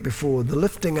or the week before, the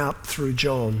lifting up through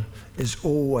John is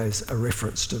always a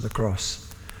reference to the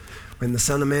cross. When the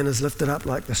Son of Man is lifted up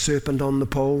like the serpent on the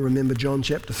pole, remember John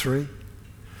chapter 3?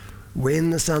 When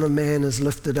the Son of Man is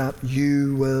lifted up,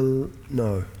 you will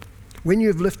know. When you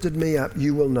have lifted me up,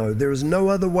 you will know. There is no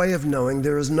other way of knowing.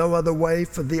 There is no other way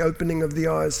for the opening of the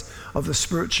eyes of the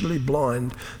spiritually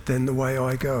blind than the way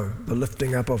I go, the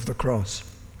lifting up of the cross.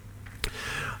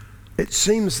 It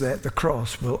seems that the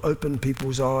cross will open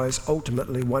people's eyes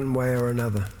ultimately one way or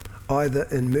another, either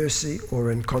in mercy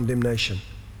or in condemnation.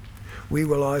 We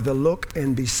will either look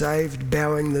and be saved,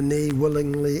 bowing the knee,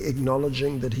 willingly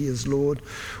acknowledging that he is Lord,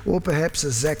 or perhaps,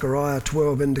 as Zechariah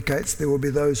 12 indicates, there will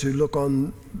be those who look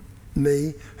on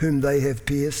me, whom they have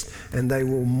pierced, and they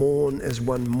will mourn as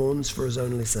one mourns for his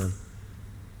only son.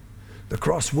 The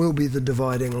cross will be the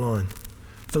dividing line.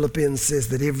 Philippians says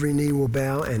that every knee will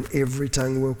bow and every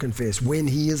tongue will confess. When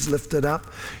he is lifted up,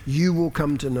 you will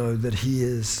come to know that he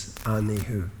is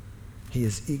anihu. He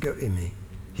is ego eimi.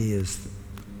 He is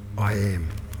I am.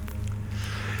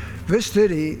 Verse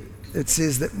 30, it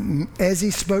says that as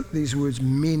he spoke these words,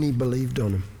 many believed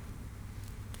on him.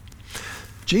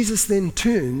 Jesus then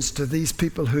turns to these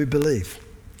people who believe,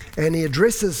 and he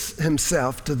addresses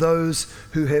himself to those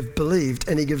who have believed,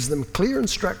 and he gives them clear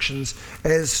instructions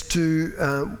as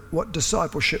to what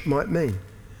discipleship might mean.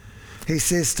 He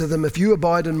says to them, if you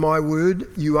abide in my word,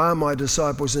 you are my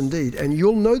disciples indeed, and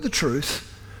you'll know the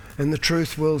truth, and the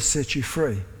truth will set you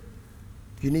free.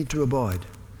 You need to abide.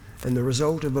 And the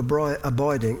result of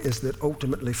abiding is that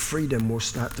ultimately freedom will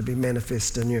start to be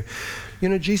manifest in you. You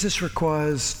know, Jesus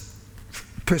requires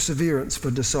perseverance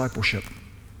for discipleship.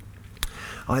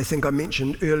 I think I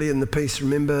mentioned earlier in the piece,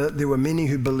 remember, there were many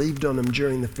who believed on him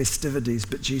during the festivities,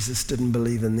 but Jesus didn't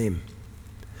believe in them.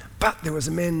 But there was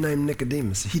a man named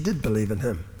Nicodemus. He did believe in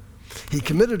him. He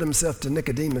committed himself to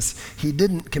Nicodemus. He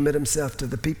didn't commit himself to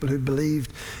the people who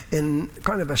believed in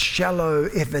kind of a shallow,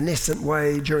 evanescent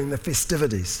way during the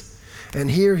festivities.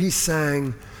 And here he's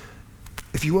saying,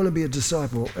 if you want to be a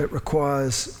disciple, it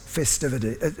requires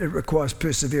festivity. It requires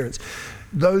perseverance.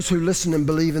 Those who listen and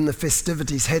believe in the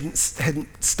festivities hadn't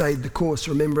stayed the course.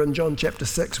 Remember in John chapter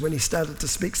 6, when he started to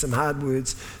speak some hard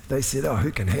words, they said, oh,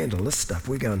 who can handle this stuff?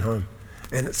 We're going home.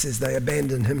 And it says they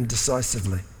abandoned him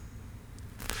decisively.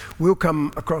 We'll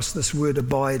come across this word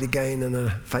abide again in a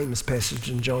famous passage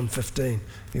in John 15,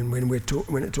 and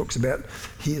when it talks about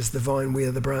he is the vine, we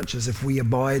are the branches, if we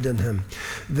abide in him.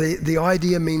 The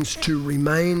idea means to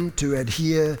remain, to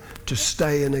adhere, to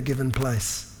stay in a given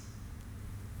place.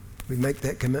 We make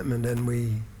that commitment and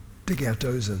we dig our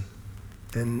toes in.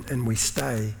 And we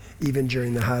stay even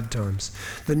during the hard times.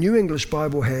 The New English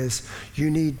Bible has, you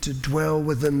need to dwell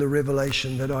within the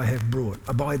revelation that I have brought.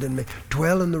 Abide in me.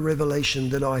 Dwell in the revelation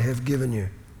that I have given you.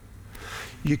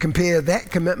 You compare that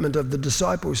commitment of the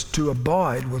disciples to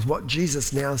abide with what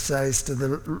Jesus now says to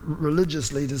the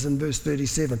religious leaders in verse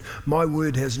 37. My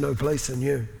word has no place in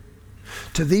you.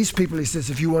 To these people he says,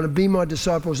 if you want to be my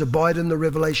disciples, abide in the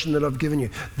revelation that I've given you.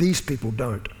 These people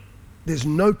don't. There's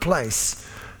no place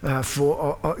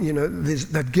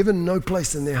they've given no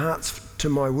place in their hearts to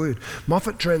my word.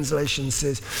 Moffat translation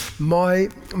says, my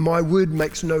word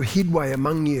makes no headway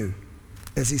among you,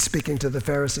 as he's speaking to the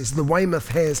Pharisees. The Weymouth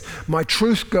has, my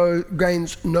truth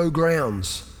gains no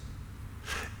grounds.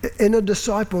 In a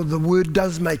disciple, the word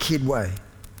does make headway.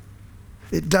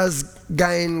 It does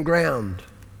gain ground.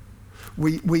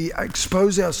 We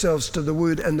expose ourselves to the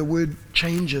word, and the word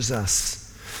changes us.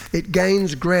 It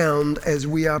gains ground as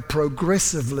we are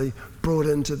progressively brought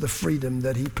into the freedom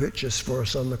that he purchased for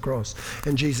us on the cross.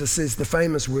 And Jesus says the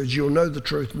famous words, you'll know the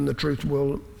truth and the truth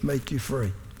will make you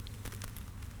free.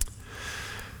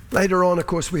 Later on, of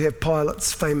course, we have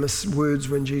Pilate's famous words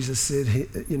when Jesus said,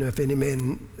 if any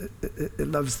man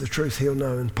loves the truth, he'll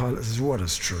know. And Pilate says, what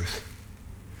is truth?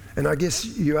 And I guess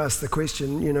you ask the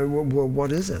question, well,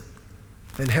 what is it?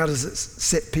 And how does it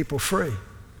set people free?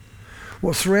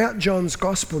 Well, throughout John's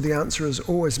gospel, the answer is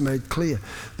always made clear.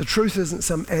 The truth isn't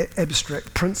some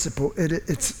abstract principle.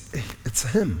 It's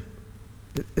him.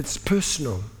 It's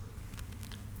personal,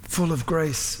 full of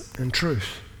grace and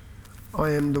truth.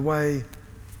 I am the way,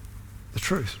 the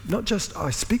truth. Not just I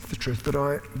speak the truth,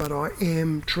 but I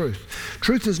am truth.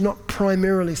 Truth is not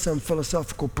primarily some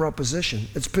philosophical proposition.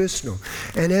 It's personal.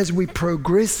 And as we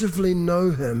progressively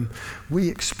know him, we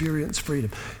experience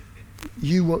freedom.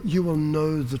 You will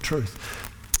know the truth.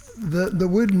 The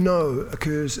word know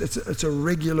occurs, it's a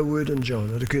regular word in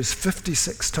John. It occurs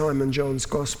 56 times in John's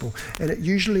gospel, and it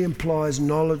usually implies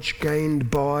knowledge gained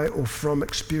by or from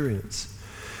experience.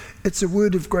 It's a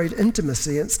word of great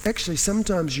intimacy. It's actually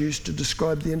sometimes used to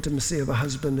describe the intimacy of a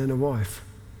husband and a wife.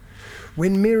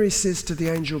 When Mary says to the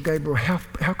angel Gabriel,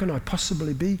 how can I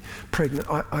possibly be pregnant?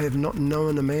 I have not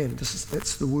known a man.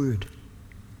 That's the word.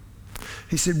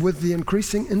 He said, with the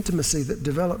increasing intimacy that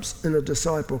develops in a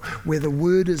disciple, where the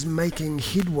word is making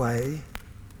headway,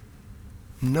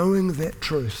 knowing that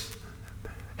truth,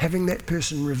 having that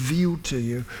person revealed to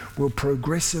you, will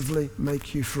progressively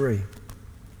make you free.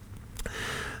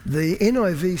 The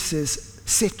NIV says,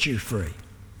 set you free.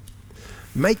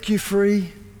 Make you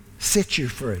free, set you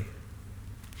free.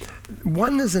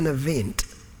 One is an event,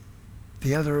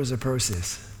 the other is a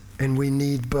process, and we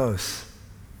need both.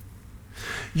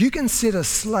 You can set a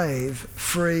slave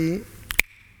free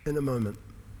in a moment.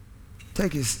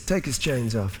 Take his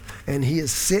chains off, and he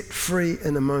is set free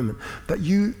in a moment. But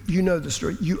you know the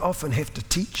story. You often have to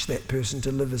teach that person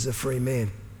to live as a free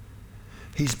man.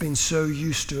 He's been so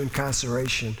used to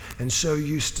incarceration and so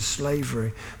used to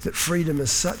slavery that freedom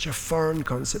is such a foreign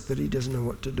concept that he doesn't know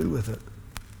what to do with it.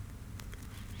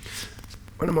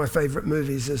 One of my favorite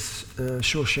movies is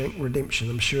Shawshank Redemption.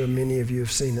 I'm sure many of you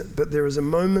have seen it. But there is a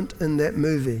moment in that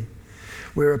movie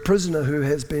where a prisoner who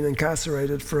has been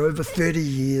incarcerated for over 30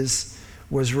 years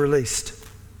was released.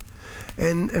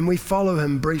 And we follow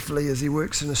him briefly as he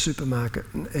works in a supermarket.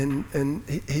 And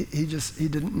he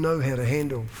didn't know how to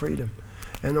handle freedom.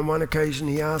 And on one occasion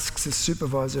he asks his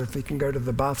supervisor if he can go to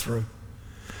the bathroom.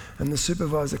 And the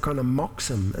supervisor kind of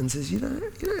mocks him and says, you don't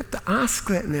have to ask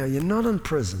that now. You're not in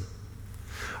prison.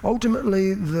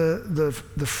 Ultimately,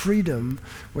 the freedom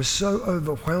was so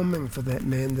overwhelming for that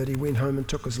man that he went home and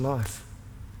took his life.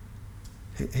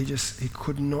 He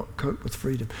could not cope with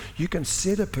freedom. You can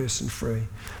set a person free,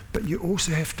 but you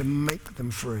also have to make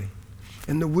them free.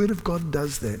 And the Word of God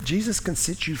does that. Jesus can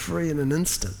set you free in an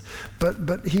instant,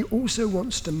 but he also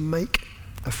wants to make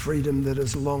a freedom that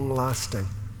is long-lasting.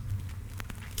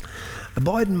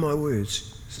 Abide in my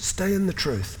words. Stay in the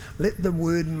truth. Let the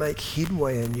Word make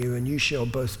headway in you, and you shall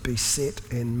both be set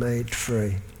and made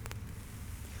free.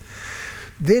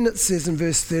 Then it says in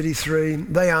verse 33,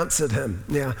 they answered him.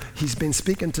 Now, he's been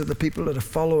speaking to the people that are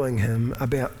following him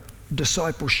about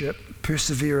discipleship,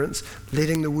 perseverance,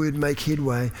 letting the word make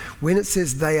headway. When it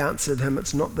says they answered him,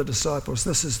 it's not the disciples.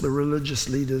 This is the religious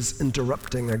leaders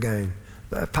interrupting again.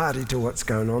 They're party to what's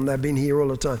going on. They've been here all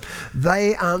the time.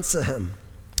 They answer him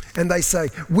and they say,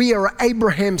 we are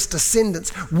Abraham's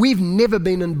descendants. We've never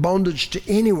been in bondage to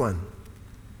anyone.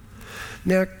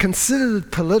 Now,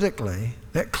 considered politically,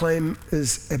 that claim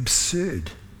is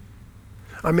absurd.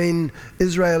 I mean,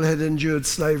 Israel had endured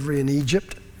slavery in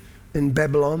Egypt, in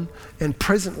Babylon, and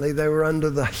presently they were under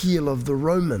the heel of the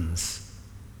Romans.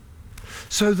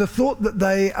 So the thought that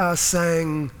they are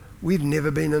saying, we've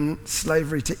never been in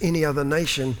slavery to any other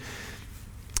nation,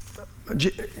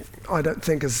 I don't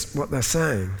think is what they're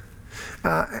saying.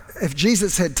 If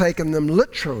Jesus had taken them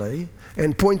literally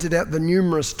and pointed out the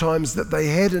numerous times that they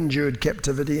had endured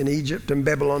captivity in Egypt and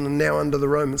Babylon and now under the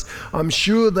Romans, I'm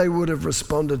sure they would have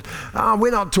responded,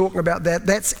 we're not talking about that,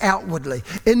 that's outwardly.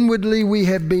 Inwardly we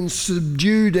have been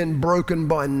subdued and broken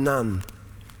by none.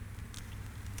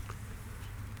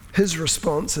 His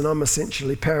response, and I'm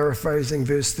essentially paraphrasing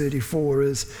verse 34,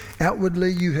 is,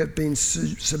 outwardly you have been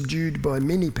subdued by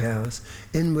many powers,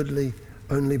 inwardly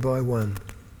only by one,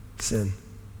 sin.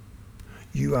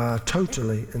 You are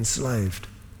totally enslaved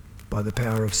by the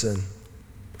power of sin.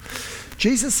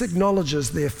 Jesus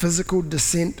acknowledges their physical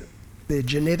descent, their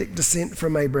genetic descent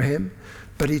from Abraham,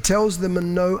 but he tells them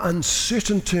in no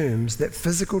uncertain terms that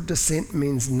physical descent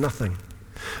means nothing.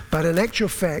 But in actual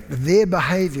fact, their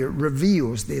behavior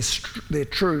reveals their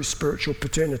true spiritual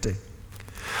paternity.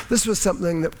 This was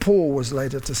something that Paul was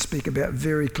later to speak about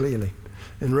very clearly.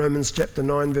 In Romans chapter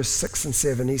 9, verse 6 and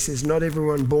 7, he says, not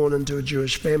everyone born into a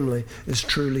Jewish family is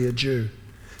truly a Jew.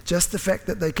 Just the fact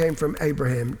that they came from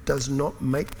Abraham does not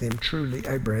make them truly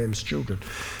Abraham's children.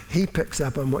 He picks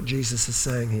up on what Jesus is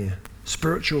saying here.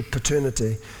 Spiritual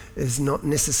paternity is not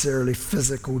necessarily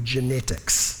physical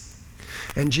genetics.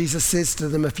 And Jesus says to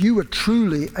them, if you were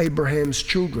truly Abraham's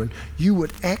children, you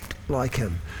would act like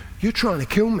him. You're trying to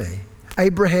kill me.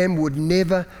 Abraham would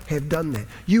never have done that.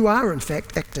 You are, in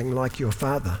fact, acting like your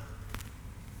father.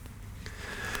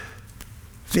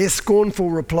 Their scornful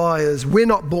reply is, we're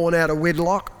not born out of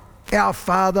wedlock. Our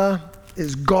father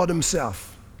is God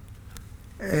himself.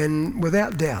 And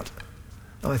without doubt,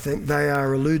 I think they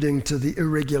are alluding to the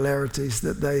irregularities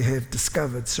that they have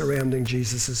discovered surrounding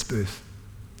Jesus' birth.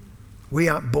 We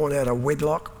aren't born out of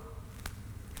wedlock.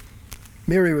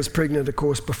 Mary was pregnant, of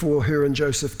course, before her and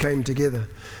Joseph came together.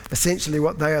 Essentially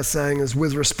what they are saying is,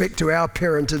 with respect to our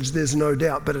parentage, there's no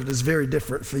doubt, but it is very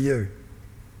different for you.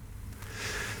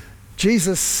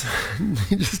 Jesus,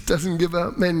 he just doesn't give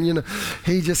up, man.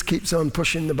 He just keeps on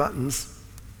pushing the buttons.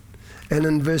 And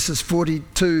in verses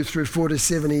 42 through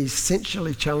 47, he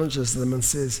essentially challenges them and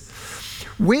says,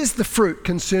 where's the fruit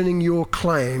concerning your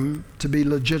claim to be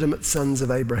legitimate sons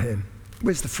of Abraham?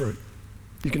 Where's the fruit?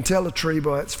 You can tell a tree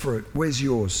by its fruit. Where's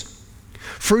yours?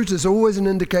 Fruit is always an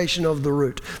indication of the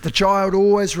root. The child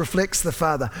always reflects the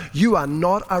father. You are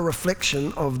not a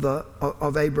reflection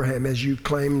of Abraham as you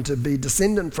claim to be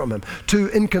descendant from him. Two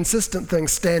inconsistent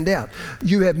things stand out.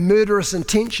 You have murderous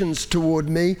intentions toward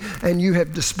me, and you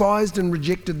have despised and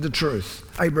rejected the truth.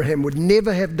 Abraham would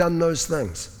never have done those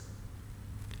things.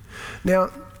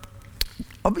 Now,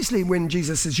 obviously, when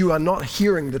Jesus says you are not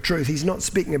hearing the truth, he's not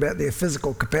speaking about their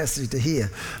physical capacity to hear,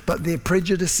 but their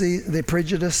prejudice,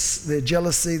 their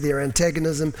jealousy, their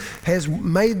antagonism has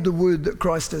made the word that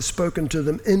Christ has spoken to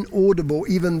them inaudible,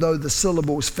 even though the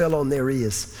syllables fell on their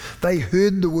ears. They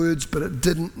heard the words, but it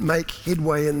didn't make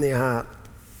headway in their heart.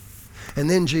 And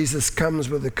then Jesus comes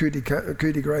with a coup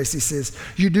de grace. He says,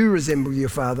 you do resemble your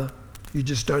father. You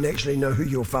just don't actually know who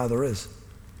your father is.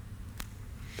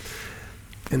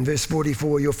 In verse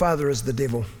 44, your father is the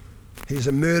devil. He's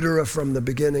a murderer from the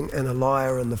beginning and a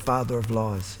liar and the father of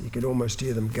lies. You could almost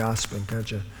hear them gasping, can't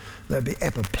you? They'd be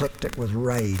apoplectic with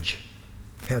rage.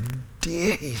 How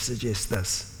dare he suggest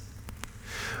this?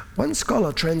 One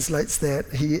scholar translates that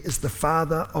he is the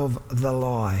father of the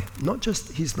lie. Not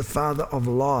just he's the father of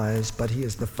lies, but he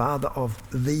is the father of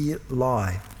the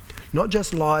lie. Not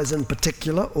just lies in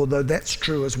particular, although that's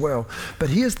true as well, but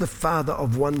he is the father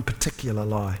of one particular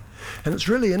lie. And it's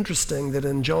really interesting that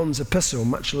in John's epistle,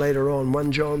 much later on,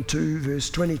 1 John 2, verse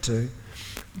 22,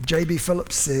 J.B.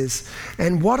 Phillips says,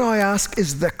 "And what I ask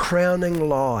is the crowning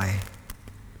lie,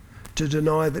 to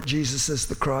deny that Jesus is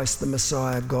the Christ, the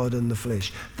Messiah, God in the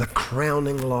flesh." The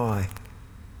crowning lie.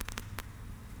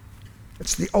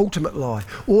 It's the ultimate lie.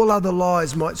 All other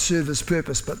lies might serve his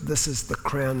purpose, but this is the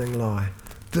crowning lie.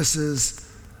 This is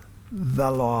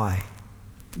the lie,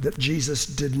 that Jesus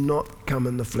did not come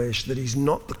in the flesh, that he's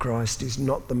not the Christ, he's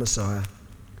not the Messiah.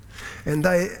 And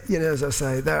they, as I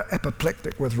say, they're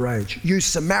apoplectic with rage. "You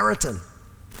Samaritan."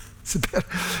 It's about,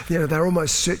 they're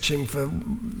almost searching for,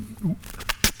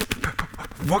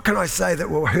 what can I say that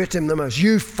will hurt him the most?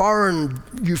 You foreigner,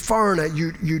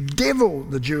 you devil,"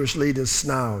 the Jewish leaders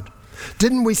snarled.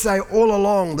 "Didn't we say all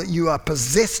along that you are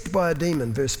possessed by a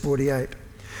demon?" Verse 48.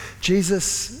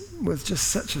 Jesus, with just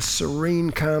such a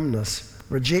serene calmness,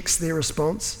 rejects their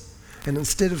response, and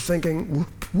instead of thinking,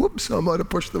 whoops, I might have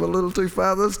pushed them a little too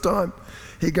far this time,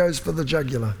 he goes for the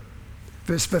jugular.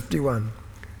 Verse 51.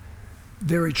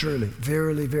 "Very truly,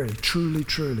 verily, verily, truly,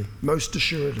 truly, most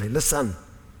assuredly, listen,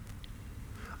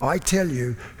 I tell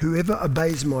you, whoever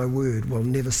obeys my word will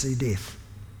never see death."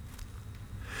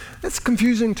 That's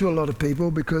confusing to a lot of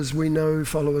people because we know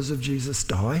followers of Jesus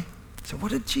die. So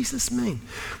what did Jesus mean?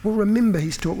 Well, remember,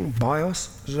 he's talking bios,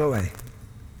 zoe.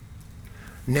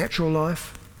 Natural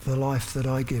life, the life that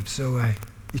I give, zoe,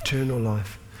 eternal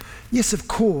life. Yes, of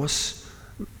course,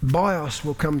 bios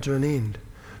will come to an end.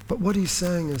 But what he's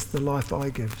saying is the life I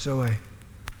give, zoe,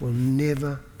 will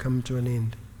never come to an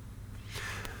end.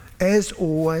 As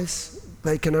always,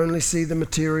 they can only see the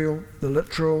material, the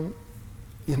literal,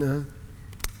 the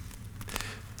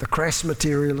crass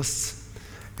materialists,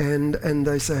 and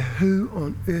they say, "Who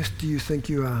on earth do you think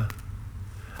you are?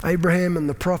 Abraham and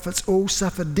the prophets all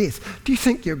suffered death. Do you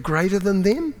think you're greater than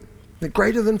them? They're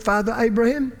greater than Father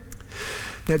Abraham?"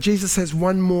 Now, Jesus has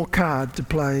one more card to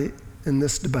play in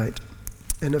this debate.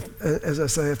 And as I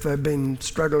say, if they've been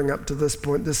struggling up to this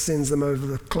point, this sends them over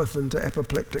the cliff into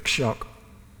apoplectic shock.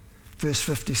 Verse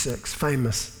 56,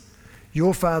 famous.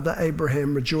 "Your father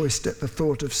Abraham rejoiced at the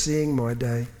thought of seeing my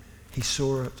day. He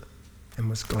saw it and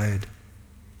was glad."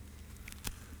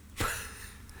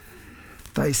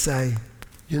 They say,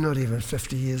 "You're not even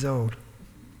 50 years old.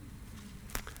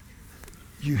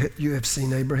 You have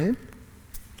seen Abraham?"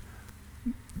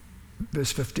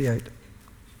 Verse 58,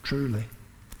 "Truly,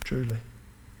 truly,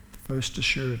 most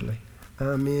assuredly,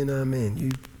 amen, amen."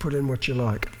 You put in what you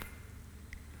like.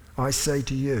 "I say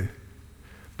to you,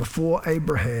 before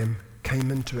Abraham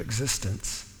came into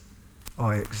existence,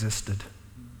 I existed."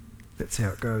 That's how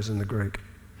it goes in the Greek.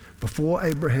 Before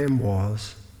Abraham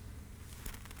was,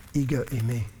 ego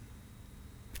eimi.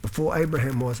 Before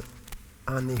Abraham was,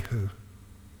 anihu.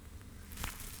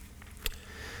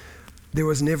 There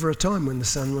was never a time when the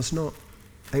Son was not.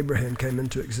 Abraham came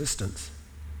into existence.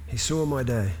 He saw my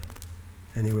day,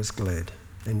 and he was glad.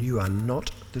 And you are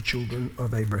not the children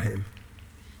of Abraham.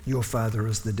 Your father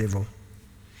is the devil,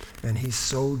 and he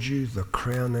sold you the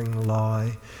crowning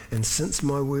lie, and since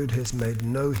my word has made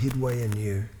no headway in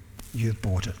you, you've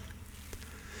bought it.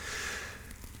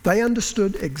 They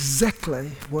understood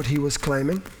exactly what he was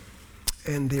claiming,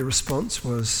 and their response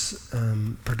was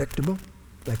predictable.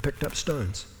 They picked up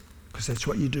stones, because that's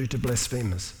what you do to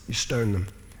blasphemers. You stone them.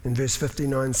 And verse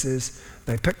 59 says,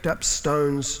 they picked up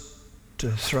stones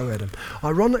to throw at him.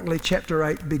 Ironically, chapter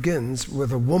 8 begins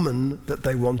with a woman that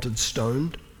they wanted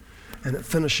stoned, and it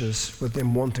finishes with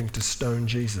them wanting to stone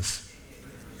Jesus.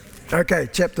 Okay,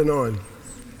 chapter 9.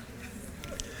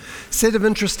 Set of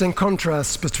interesting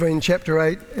contrasts between chapter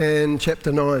 8 and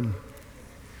chapter 9.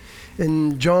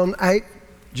 In John 8,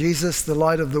 Jesus, the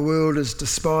light of the world, is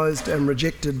despised and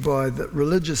rejected by the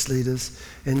religious leaders.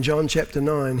 In John chapter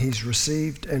 9, he's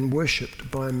received and worshipped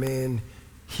by a man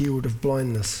healed of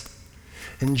blindness.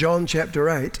 In John chapter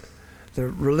 8, the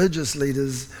religious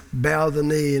leaders bow the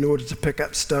knee in order to pick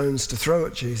up stones to throw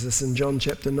at Jesus. In John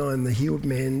chapter 9, the healed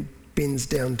man bends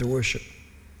down to worship.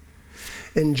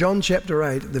 In John chapter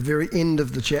 8, at the very end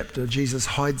of the chapter, Jesus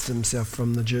hides himself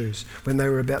from the Jews. When they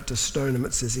were about to stone him,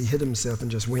 it says he hid himself and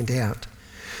just went out.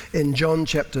 In John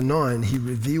chapter 9, he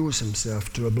reveals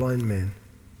himself to a blind man.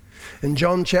 In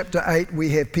John chapter 8, we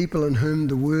have people in whom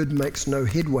the word makes no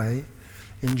headway.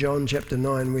 In John chapter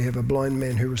 9, we have a blind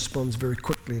man who responds very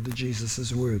quickly to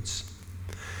Jesus' words.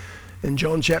 In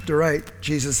John chapter 8,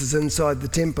 Jesus is inside the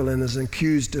temple and is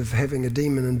accused of having a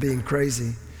demon and being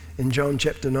crazy. In John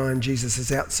chapter 9, Jesus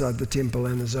is outside the temple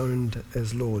and is owned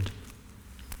as Lord.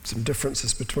 Some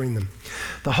differences between them.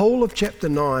 The whole of chapter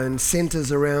 9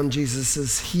 centers around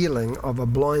Jesus' healing of a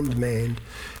blind man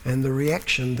and the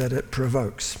reaction that it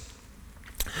provokes.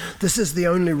 This is the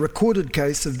only recorded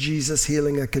case of Jesus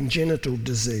healing a congenital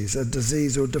disease, a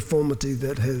disease or deformity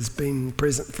that has been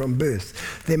present from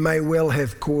birth. There may well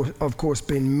have, of course,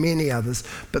 been many others,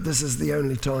 but this is the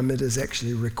only time it is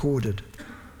actually recorded.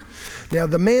 Now,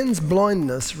 the man's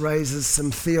blindness raises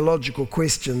some theological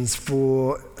questions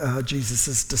for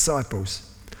Jesus' disciples.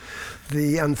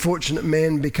 The unfortunate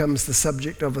man becomes the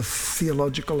subject of a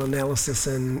theological analysis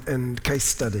and case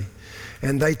study.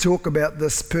 And they talk about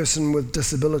this person with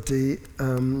disability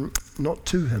not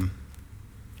to him.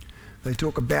 They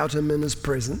talk about him in his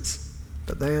presence,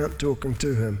 but they aren't talking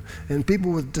to him. And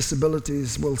people with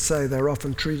disabilities will say they're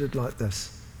often treated like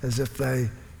this, as if they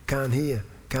can't hear,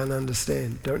 can't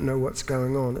understand, don't know what's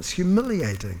going on. It's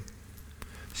humiliating.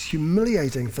 It's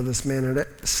humiliating for this man, and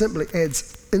it simply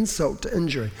adds insult to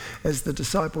injury as the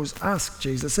disciples ask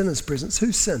Jesus in his presence,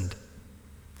 who sinned?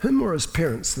 Him or his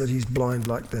parents that he's blind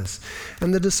like this?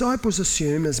 And the disciples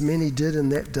assume, as many did in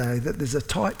that day, that there's a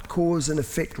tight cause and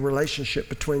effect relationship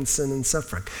between sin and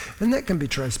suffering. And that can be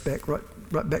traced back right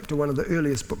back to one of the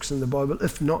earliest books in the Bible,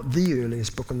 if not the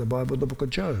earliest book in the Bible, the book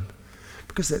of Job.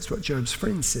 Because that's what Job's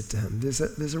friends said to him. There's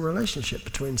a relationship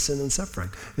between sin and suffering.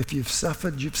 If you've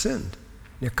suffered, you've sinned.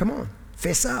 Now come on,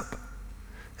 fess up.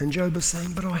 And Job is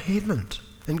saying, but I haven't.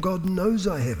 And God knows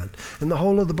I haven't. And the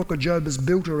whole of the book of Job is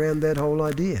built around that whole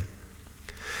idea.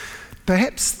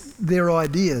 Perhaps their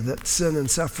idea that sin and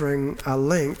suffering are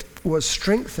linked was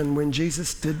strengthened when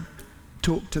Jesus did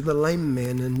talk to the lame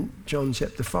man in John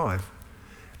chapter 5,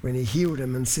 when he healed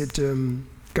him and said to him,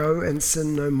 go and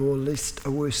sin no more, lest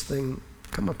a worse thing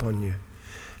come upon you.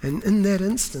 And in that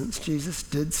instance, Jesus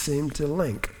did seem to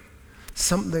link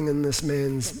something in this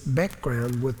man's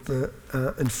background with the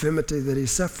infirmity that he's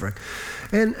suffering.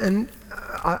 And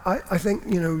I think,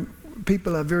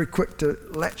 people are very quick to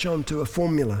latch on to a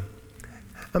formula.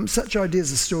 Such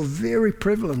ideas are still very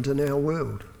prevalent in our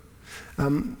world.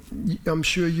 I'm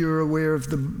sure you're aware of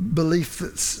the belief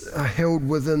that's held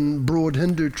within broad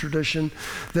Hindu tradition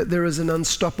that there is an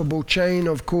unstoppable chain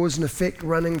of cause and effect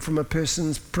running from a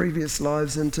person's previous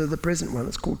lives into the present one.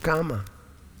 It's called karma.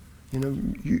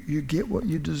 You get what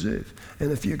you deserve.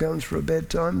 And if you're going through a bad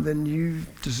time, then you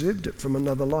deserved it from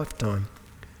another lifetime.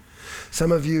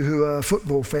 Some of you who are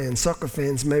football fans, soccer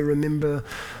fans, may remember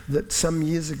that some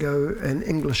years ago an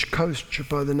English coach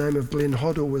by the name of Glenn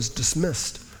Hoddle was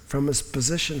dismissed from his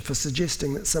position for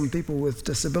suggesting that some people with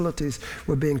disabilities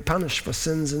were being punished for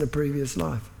sins in a previous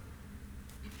life.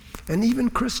 And even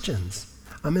Christians.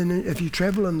 If you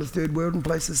travel in the third world and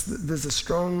places, there's a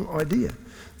strong idea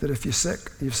that if you're sick,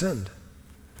 you've sinned.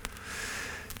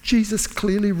 Jesus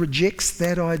clearly rejects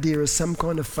that idea as some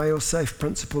kind of fail-safe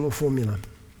principle or formula.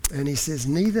 And he says,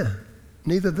 neither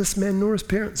this man nor his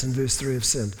parents in verse 3 have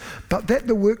sinned, but that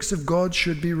the works of God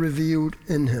should be revealed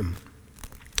in him.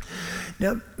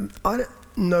 Now, I don't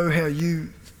know how you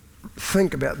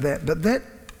think about that, but that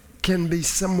can be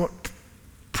somewhat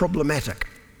problematic,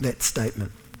 that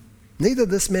statement. Neither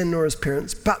this man nor his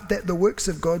parents, but that the works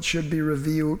of God should be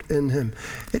revealed in him.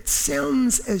 It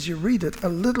sounds, as you read it, a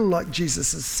little like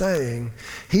Jesus is saying,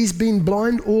 he's been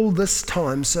blind all this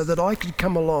time so that I could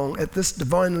come along at this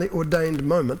divinely ordained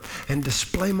moment and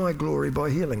display my glory by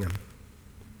healing him.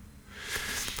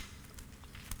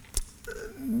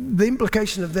 The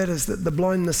implication of that is that the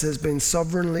blindness has been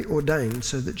sovereignly ordained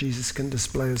so that Jesus can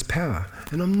display his power.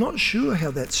 And I'm not sure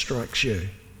how that strikes you.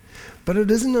 But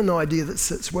it isn't an idea that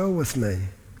sits well with me.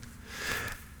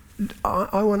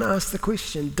 I want to ask the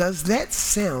question, does that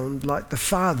sound like the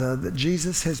Father that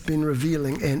Jesus has been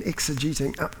revealing and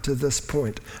exegeting up to this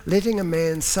point, letting a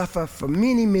man suffer for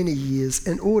many, many years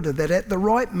in order that at the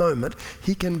right moment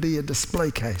he can be a display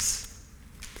case?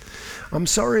 I'm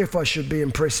sorry if I should be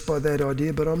impressed by that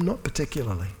idea, but I'm not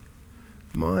particularly.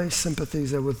 My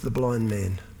sympathies are with the blind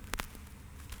man.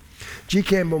 G.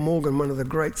 Campbell Morgan, one of the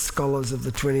great scholars of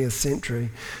the 20th century,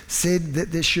 said that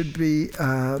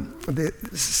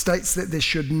states that there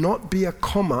should not be a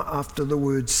comma after the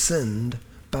word sinned,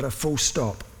 but a full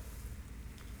stop.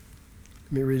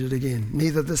 Let me read it again.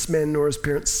 Neither this man nor his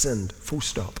parents sinned, full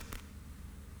stop.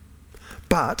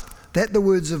 But that the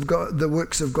words of God, the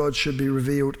works of God should be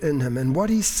revealed in him. And what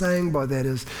he's saying by that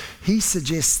is, he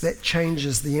suggests that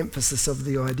changes the emphasis of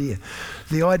the idea.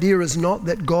 The idea is not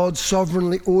that God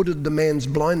sovereignly ordered the man's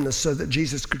blindness so that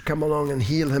Jesus could come along and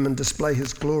heal him and display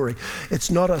his glory. It's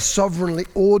not a sovereignly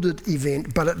ordered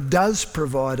event, but it does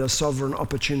provide a sovereign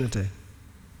opportunity.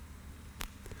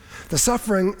 The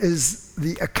suffering is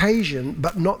the occasion,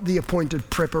 but not the appointed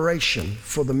preparation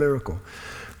for the miracle.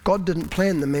 God didn't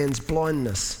plan the man's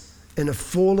blindness. In a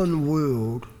fallen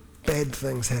world, bad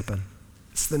things happen.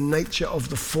 It's the nature of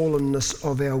the fallenness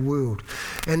of our world.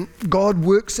 And God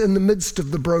works in the midst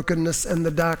of the brokenness and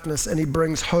the darkness, and he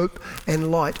brings hope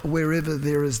and light wherever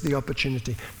there is the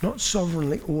opportunity. Not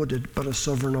sovereignly ordered, but a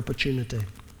sovereign opportunity.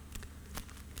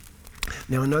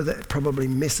 Now, I know that probably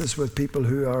messes with people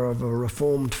who are of a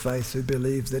reformed faith, who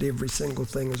believe that every single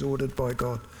thing is ordered by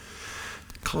God.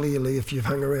 Clearly, if you've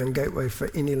hung around Gateway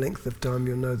for any length of time,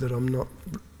 you'll know that I'm not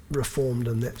reformed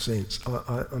in that sense.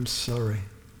 I'm sorry.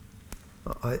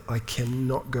 I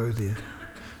cannot go there.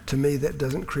 To me, that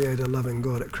doesn't create a loving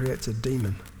God, it creates a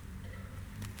demon.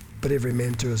 But every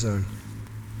man to his own.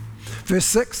 Verse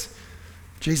 6,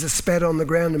 Jesus spat on the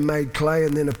ground and made clay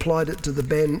and then applied it to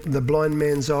the blind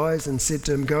man's eyes and said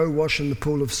to him, "Go, wash in the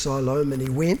pool of Siloam." And he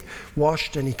went,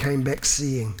 washed, and he came back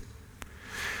seeing.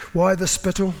 Why the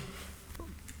spittle?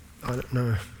 I don't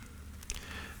know.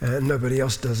 Nobody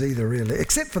else does either, really,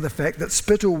 except for the fact that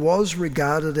spittle was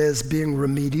regarded as being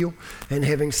remedial and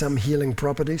having some healing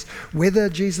properties. Whether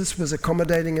Jesus was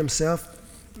accommodating himself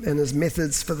and his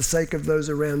methods for the sake of those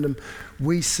around him,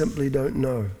 we simply don't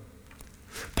know.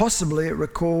 Possibly it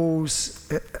recalls,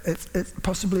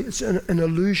 possibly it's an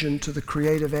allusion to the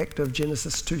creative act of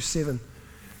Genesis 2:7,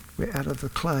 where out of the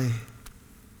clay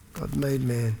God made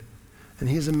man. And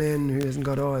here's a man who hasn't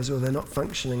got eyes, or they're not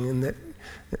functioning in that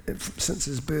since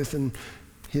his birth, and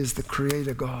here's the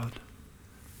Creator God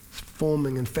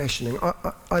forming and fashioning.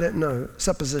 I don't know.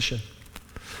 Supposition.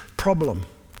 Problem.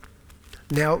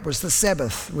 Now it was the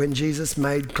Sabbath when Jesus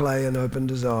made clay and opened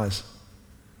his eyes.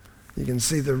 You can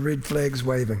see the red flags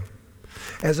waving.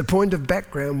 As a point of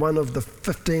background, one of the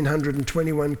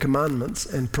 1,521 commandments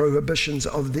and prohibitions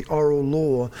of the oral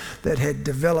law that had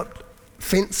developed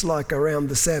fence-like around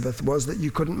the Sabbath was that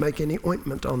you couldn't make any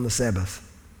ointment on the Sabbath.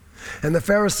 And the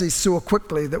Pharisees saw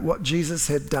quickly that what Jesus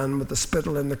had done with the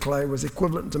spittle and the clay was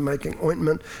equivalent to making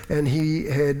ointment, and he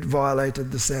had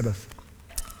violated the Sabbath.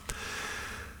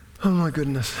 Oh my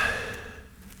goodness.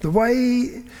 The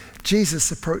way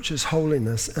Jesus approaches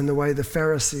holiness and the way the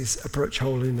Pharisees approach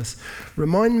holiness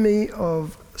remind me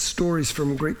of stories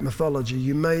from Greek mythology.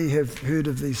 You may have heard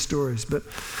of these stories, but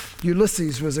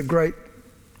Ulysses was a great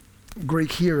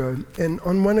Greek hero, and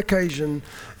on one occasion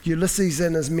Ulysses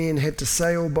and his men had to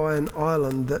sail by an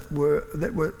island that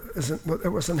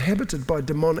was inhabited by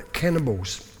demonic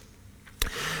cannibals.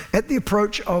 At the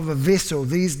approach of a vessel,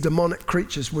 these demonic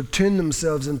creatures would turn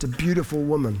themselves into beautiful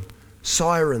women,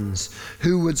 sirens,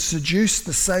 who would seduce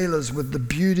the sailors with the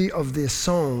beauty of their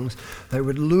songs. They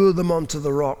would lure them onto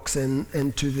the rocks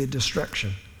and to their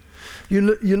destruction.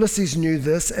 Ulysses knew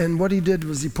this, and what he did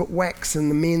was he put wax in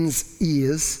the men's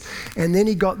ears, and then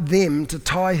he got them to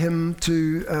tie him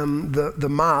to the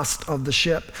mast of the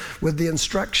ship with the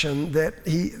instruction that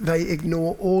they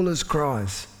ignore all his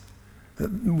cries.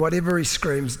 Whatever he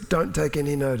screams, don't take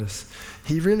any notice.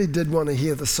 He really did want to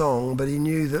hear the song, but he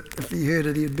knew that if he heard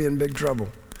it, he'd be in big trouble.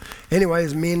 Anyway,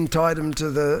 his men tied him to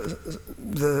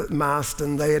the mast,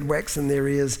 and they had wax in their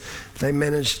ears. They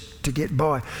managed to get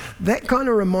by. That kind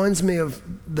of reminds me of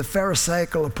the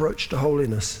Pharisaical approach to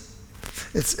holiness.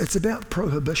 It's about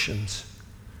prohibitions.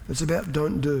 It's about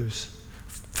don't do's.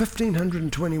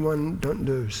 1,521 don't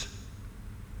do's.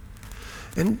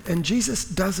 And Jesus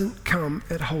doesn't come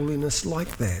at holiness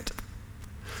like that.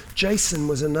 Jason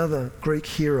was another Greek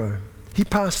hero. He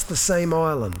passed the same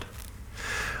island.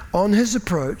 On his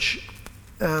approach,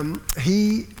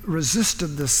 he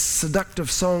resisted the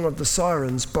seductive song of the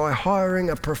sirens by hiring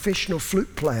a professional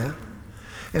flute player.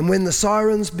 And when the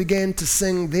sirens began to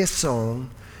sing their song,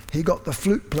 he got the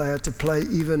flute player to play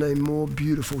even a more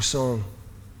beautiful song.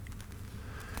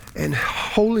 And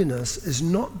holiness is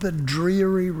not the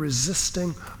dreary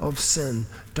resisting of sin.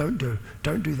 Don't do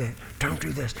that, don't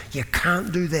do this, you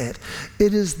can't do that.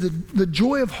 It is the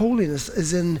joy of holiness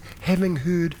is in having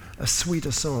heard a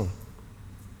sweeter song.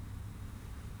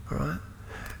 All right?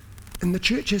 And the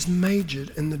church has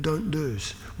majored in the don't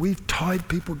do's. We've tied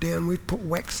people down, we've put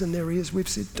wax in their ears, we've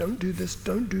said don't do this,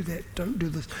 don't do that, don't do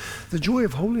this. The joy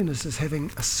of holiness is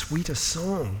having a sweeter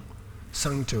song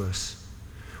sung to us,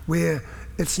 where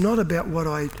it's not about what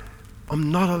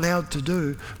I'm not allowed to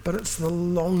do, but it's the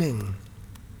longing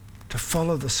to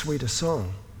follow the sweeter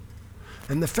song.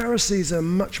 And the Pharisees are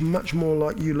much, much more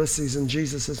like Ulysses, and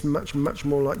Jesus is much, much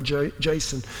more like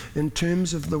Jason in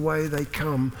terms of the way they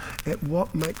come at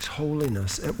what makes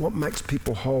holiness, at what makes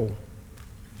people whole.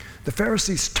 The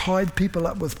Pharisees tied people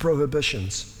up with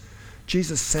prohibitions.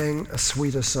 Jesus sang a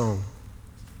sweeter song.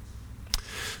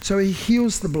 So he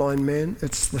heals the blind man.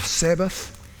 It's the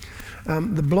Sabbath.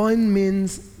 The blind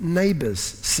man's neighbours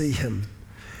see him.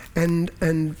 And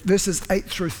verses 8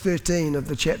 through 13 of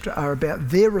the chapter are about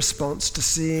their response to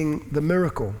seeing the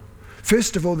miracle.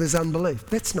 First of all, there's unbelief.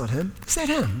 That's not him. Is that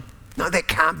him? No, that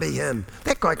can't be him.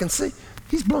 That guy can see.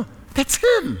 He's blind. That's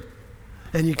him.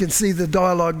 And you can see the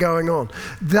dialogue going on.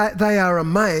 They are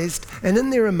amazed, and in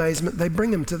their amazement, they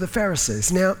bring him to the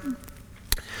Pharisees. Now,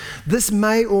 this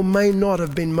may or may not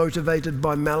have been motivated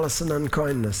by malice and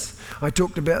unkindness. I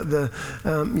talked about the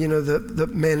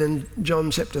man in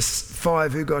John chapter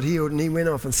 5 who got healed, and he went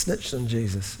off and snitched on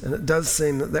Jesus. And it does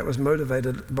seem that was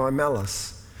motivated by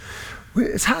malice.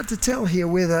 It's hard to tell here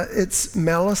whether it's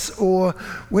malice or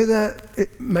whether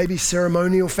maybe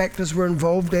ceremonial factors were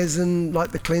involved, as in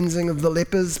like the cleansing of the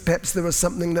lepers. Perhaps there was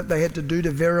something that they had to do to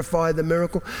verify the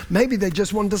miracle. Maybe they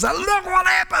just wanted to say, look what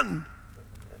happened!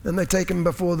 And they take him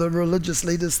before the religious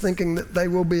leaders thinking that they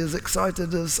will be as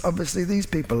excited as obviously these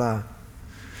people are.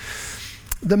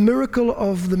 The miracle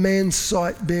of the man's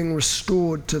sight being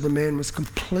restored to the man was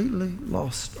completely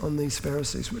lost on these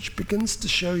Pharisees, which begins to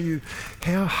show you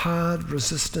how hard,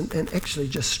 resistant, and actually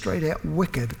just straight out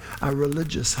wicked a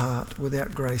religious heart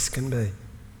without grace can be.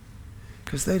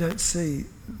 Because they don't see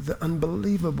the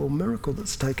unbelievable miracle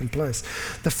that's taken place.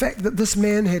 The fact that this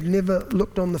man had never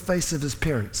looked on the face of his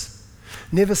parents,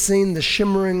 never seen the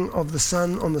shimmering of the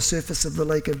sun on the surface of the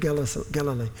Lake of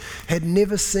Galilee, had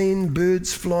never seen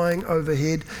birds flying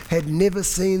overhead, had never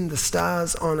seen the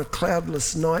stars on a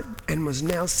cloudless night, and was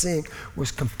now seeing, was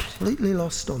completely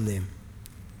lost on them.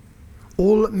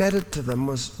 All that mattered to them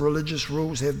was religious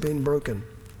rules have been broken.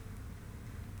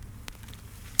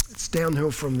 It's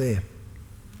downhill from there.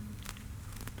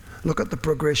 Look at the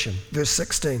progression. Verse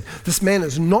 16. This man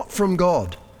is not from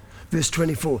God. Verse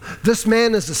 24. This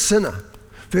man is a sinner.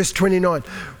 Verse 29,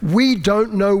 we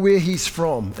don't know where he's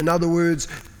from. In other words,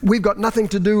 we've got nothing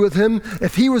to do with him.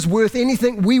 If he was worth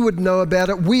anything, we would know about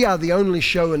it. We are the only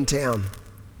show in town.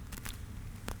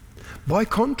 By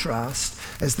contrast,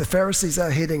 as the Pharisees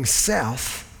are heading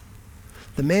south,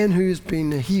 the man who has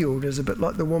been healed is a bit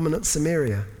like the woman at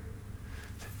Samaria.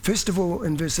 First of all,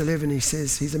 in verse 11, he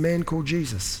says he's a man called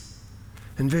Jesus.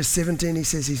 In verse 17, he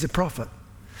says he's a prophet.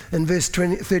 In verse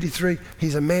 33,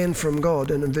 he's a man from God.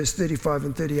 And in verse 35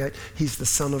 and 38, he's the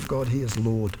Son of God. He is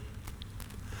Lord.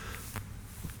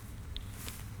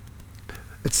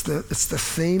 It's the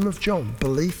theme of John.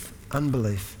 Belief,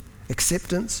 unbelief.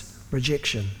 Acceptance,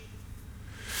 rejection.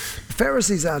 The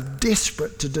Pharisees are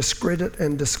desperate to discredit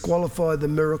and disqualify the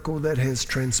miracle that has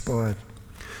transpired.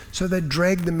 So they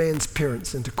drag the man's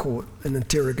parents into court and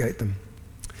interrogate them.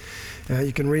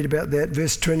 You can read about that.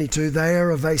 Verse 22, they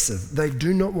are evasive. They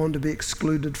do not want to be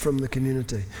excluded from the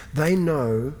community. They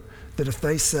know that if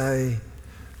they say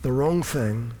the wrong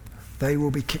thing, they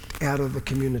will be kicked out of the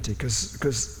community, because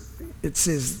it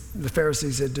says the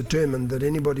Pharisees had determined that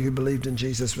anybody who believed in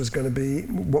Jesus was going to be,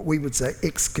 what we would say,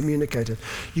 excommunicated.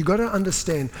 You've got to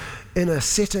understand, in a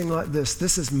setting like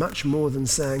this is much more than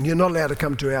saying, you're not allowed to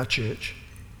come to our church.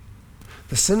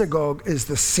 The synagogue is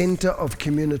the center of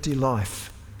community life.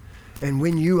 And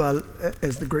when you are,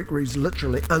 as the Greek reads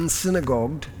literally,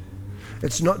 unsynagogued,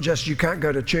 it's not just you can't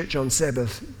go to church on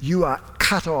Sabbath. You are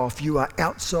cut off. You are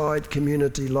outside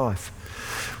community life.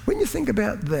 When you think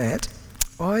about that,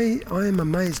 I am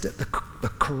amazed at the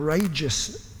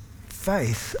courageous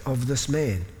faith of this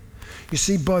man. You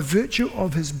see, by virtue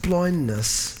of his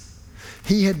blindness,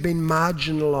 he had been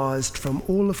marginalized from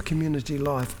all of community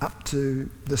life up to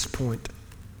this point.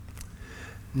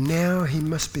 Now he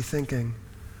must be thinking,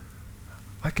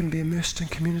 I can be immersed in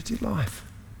community life.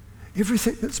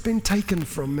 Everything that's been taken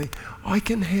from me, I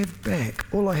can have back.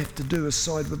 All I have to do is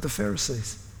side with the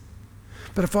Pharisees.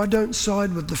 But if I don't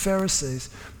side with the Pharisees,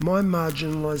 my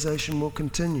marginalization will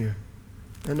continue,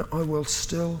 and I will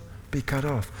still be cut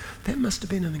off. That must have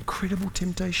been an incredible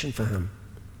temptation for him.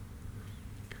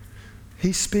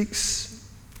 He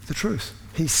speaks the truth.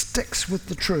 He sticks with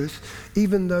the truth,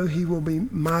 even though he will be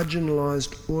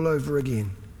marginalized all over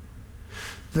again.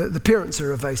 The parents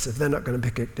are evasive. They're not going to be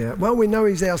kicked out. Well, we know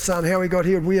he's our son. How he got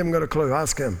here, we haven't got a clue.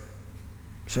 Ask him.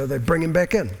 So they bring him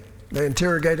back in. They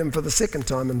interrogate him for the second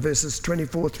time in verses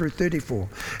 24 through 34.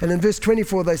 And in verse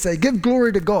 24 they say, give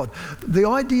glory to God. The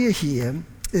idea here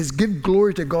is give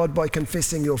glory to God by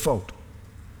confessing your fault.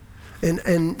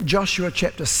 In Joshua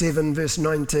chapter 7, verse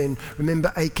 19,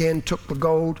 remember Achan took the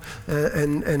gold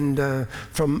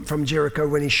from Jericho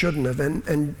when he shouldn't have.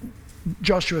 And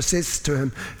Joshua says to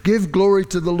him, give glory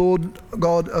to the Lord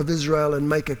God of Israel and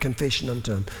make a confession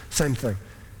unto him. Same thing.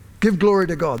 Give glory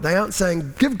to God. They aren't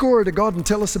saying, give glory to God and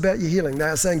tell us about your healing. They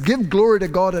are saying, give glory to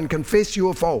God and confess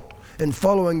your fault in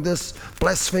following this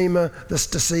blasphemer, this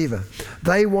deceiver.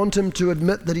 They want him to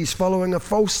admit that he's following a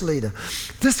false leader.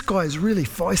 This guy is really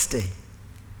feisty.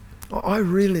 I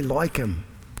really like him.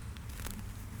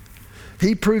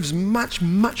 He proves much,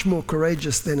 much more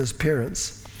courageous than his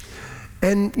parents.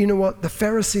 And you know what? The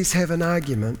Pharisees have an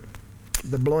argument.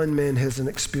 The blind man has an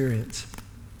experience.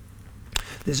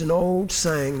 There's an old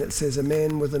saying that says a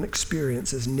man with an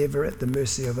experience is never at the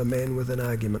mercy of a man with an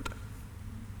argument.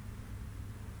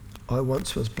 I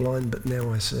once was blind, but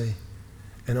now I see.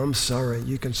 And I'm sorry,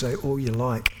 you can say all you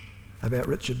like about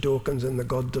Richard Dawkins and the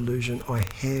God delusion. I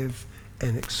have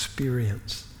an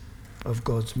experience of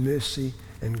God's mercy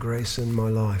and grace in my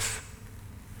life.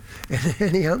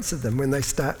 And he answered them when they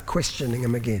start questioning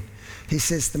him again. He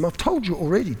says to them, I've told you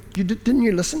already. Didn't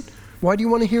you listen? Why do you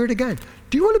want to hear it again?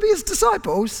 Do you want to be his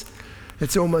disciples?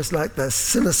 It's almost like the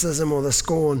cynicism or the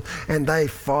scorn, and they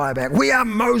fire back. We are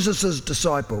Moses'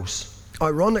 disciples.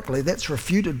 Ironically, that's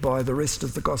refuted by the rest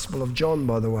of the Gospel of John,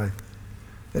 by the way.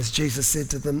 As Jesus said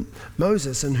to them,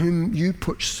 Moses, in whom you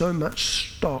put so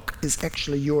much stock, is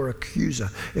actually your accuser.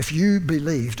 If you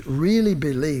really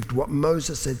believed what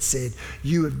Moses had said,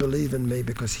 you would believe in me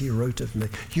because he wrote of me.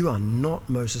 You are not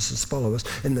Moses' followers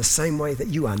in the same way that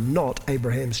you are not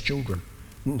Abraham's children,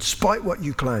 in spite what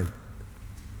you claim.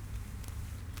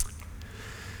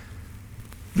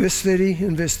 Verse 30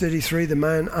 and verse 33, the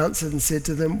man answered and said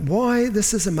to them, why,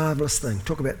 this is a marvelous thing.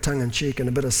 Talk about tongue-in-cheek and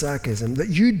a bit of sarcasm. That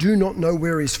you do not know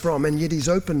where he's from, and yet he's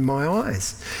opened my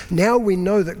eyes. Now we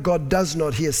know that God does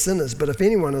not hear sinners, but if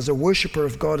anyone is a worshipper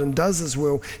of God and does his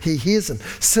will, he hears him.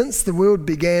 Since the world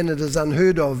began, it is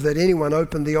unheard of that anyone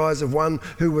opened the eyes of one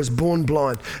who was born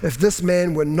blind. If this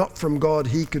man were not from God,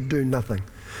 he could do nothing.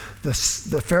 The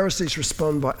Pharisees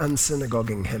respond by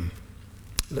unsynagoguing him.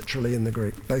 Literally in the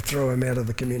Greek. They throw him out of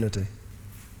the community.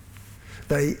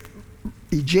 They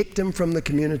eject him from the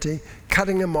community,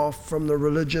 cutting him off from the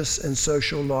religious and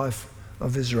social life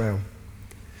of Israel.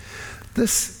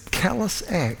 This callous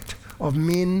act of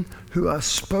men who are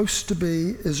supposed to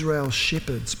be Israel's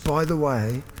shepherds, by the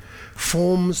way,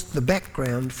 forms the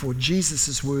background for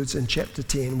Jesus' words in chapter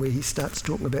 10, where he starts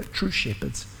talking about true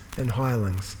shepherds and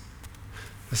hirelings.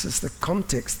 This is the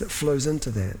context that flows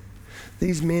into that.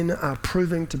 These men are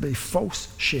proving to be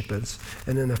false shepherds,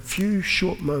 and in a few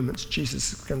short moments,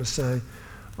 Jesus is going to say,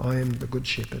 I am the good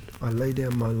shepherd. I lay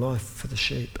down my life for the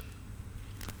sheep.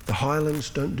 The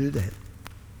hirelings don't do that.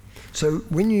 So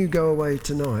when you go away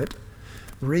tonight,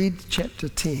 read chapter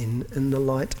 10 in the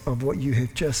light of what you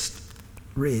have just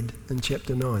read in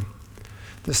chapter 9.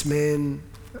 This man,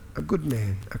 a good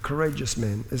man, a courageous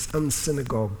man, is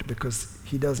unsynagogued because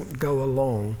he doesn't go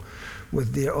along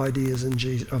with their ideas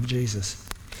of Jesus.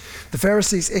 The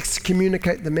Pharisees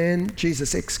excommunicate the man,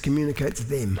 Jesus excommunicates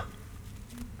them.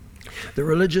 The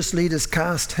religious leaders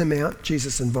cast him out,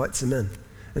 Jesus invites him in.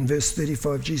 In verse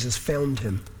 35, Jesus found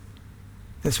him.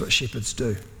 That's what shepherds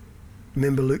do.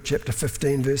 Remember Luke chapter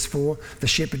 15, verse 4? The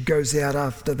shepherd goes out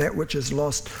after that which is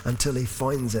lost until he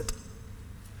finds it.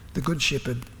 The good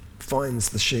shepherd finds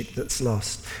the sheep that's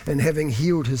lost. And having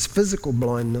healed his physical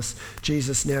blindness,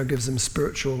 Jesus now gives him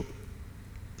spiritual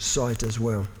sight as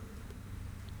well.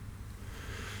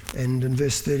 And in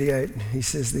verse 38, he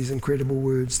says these incredible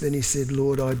words. Then he said,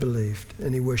 Lord, I believed,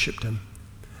 and he worshipped him.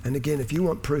 And again, if you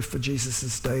want proof for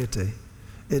Jesus' deity,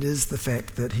 it is the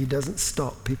fact that he doesn't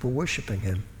stop people worshipping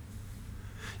him.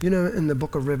 You know, in the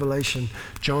book of Revelation,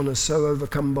 John is so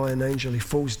overcome by an angel, he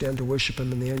falls down to worship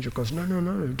him, and the angel goes, no,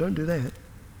 don't do that.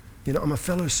 You know, I'm a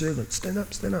fellow servant. Stand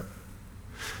up, stand up.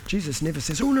 Jesus never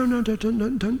says, oh, no,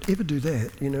 don't ever do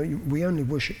that. You know, we only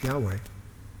worship Yahweh.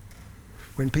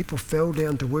 When people fell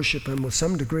down to worship him with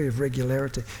some degree of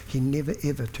regularity, he never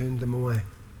ever turned them away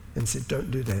and said,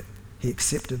 don't do that. He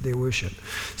accepted their worship.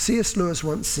 C.S. Lewis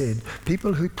once said,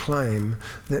 people who claim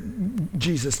that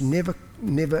Jesus never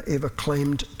ever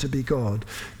claimed to be God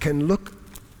can look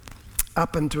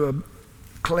up into a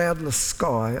cloudless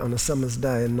sky on a summer's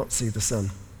day and not see the sun.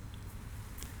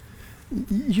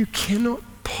 You cannot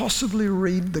possibly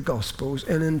read the Gospels,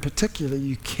 and in particular,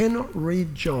 you cannot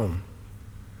read John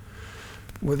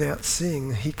without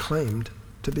seeing he claimed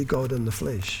to be God in the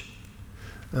flesh.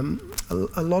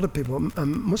 A lot of people,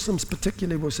 Muslims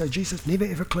particularly, will say, Jesus never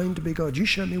ever claimed to be God. You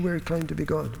show me where he claimed to be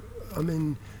God. I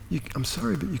mean, I'm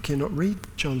sorry, but you cannot read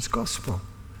John's Gospel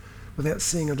without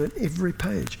seeing it on every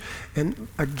page. And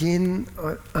again,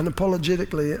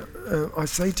 unapologetically, I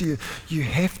say to you, you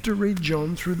have to read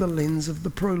John through the lens of the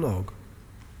prologue.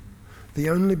 The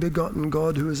only begotten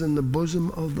God who is in the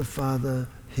bosom of the Father,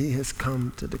 he has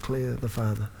come to declare the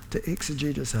Father, to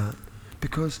exegete his heart.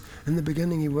 Because in the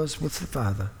beginning he was with the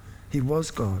Father. He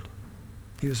was God.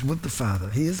 He was with the Father.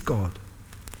 He is God.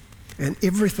 And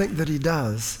everything that he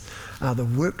does are the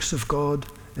works of God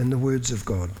and the words of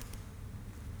God.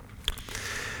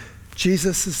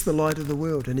 Jesus is the light of the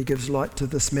world, and he gives light to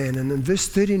this man. And in verse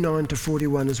 39 to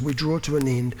 41, as we draw to an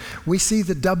end, we see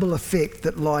the double effect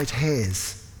that light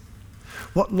has.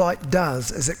 What light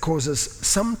does is it causes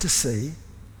some to see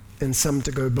and some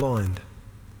to go blind.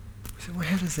 We say, well,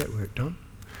 how does that work, Don?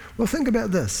 Well, think about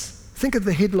this. Think of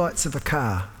the headlights of a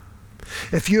car.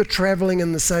 If you're traveling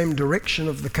in the same direction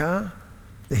of the car,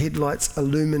 the headlights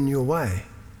illumine your way.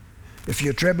 If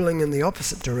you're traveling in the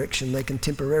opposite direction, they can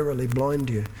temporarily blind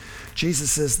you.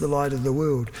 Jesus is the light of the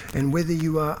world, and whether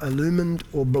you are illumined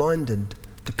or blinded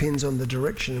depends on the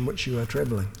direction in which you are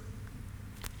traveling.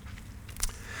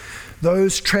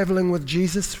 Those traveling with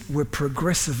Jesus were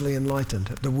progressively enlightened.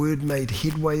 The word made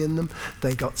headway in them.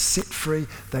 They got set free.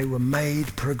 They were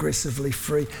made progressively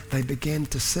free. They began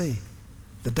to see.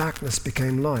 The darkness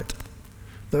became light.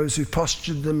 Those who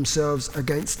postured themselves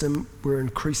against him were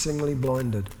increasingly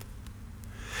blinded.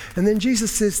 And then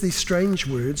Jesus says these strange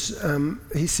words.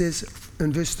 He says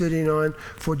in verse 39,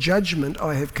 "For judgment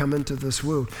I have come into this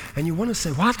world." And you want to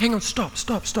say, what? Hang on, stop.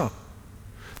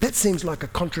 That seems like a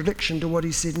contradiction to what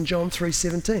he said in John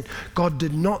 3:17. God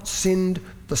did not send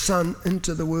the Son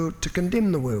into the world to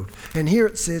condemn the world. And here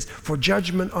it says, "For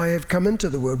judgment I have come into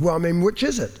the world." Well, I mean, which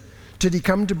is it? Did he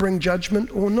come to bring judgment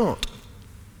or not?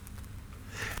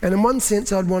 And in one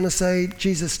sense, I'd want to say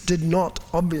Jesus did not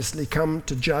obviously come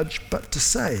to judge, but to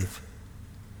save.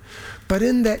 But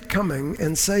in that coming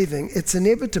and saving, it's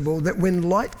inevitable that when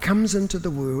light comes into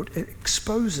the world, it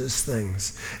exposes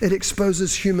things. It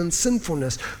exposes human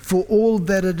sinfulness for all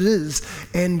that it is.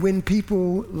 And when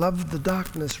people love the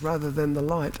darkness rather than the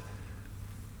light,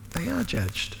 they are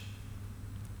judged.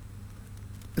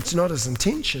 It's not his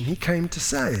intention. He came to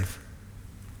save.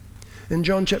 In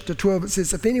John chapter 12, it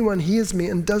says, "If anyone hears me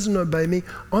and doesn't obey me,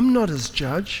 I'm not his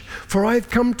judge, for I have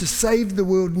come to save the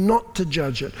world, not to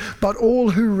judge it. But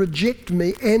all who reject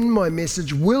me and my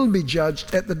message will be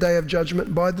judged at the day of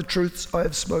judgment by the truths I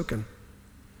have spoken."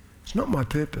 It's not my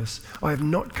purpose. I have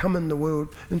not come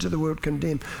into the world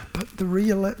condemned. But the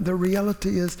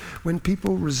reality is, when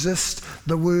people resist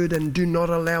the word and do not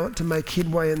allow it to make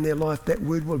headway in their life, that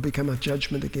word will become a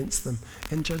judgment against them.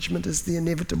 And judgment is the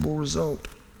inevitable result.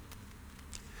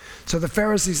 So the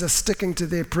Pharisees are sticking to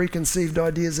their preconceived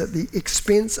ideas at the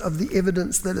expense of the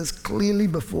evidence that is clearly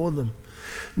before them.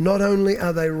 Not only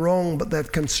are they wrong, but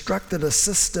they've constructed a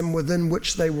system within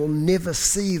which they will never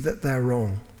see that they're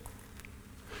wrong.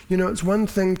 You know, it's one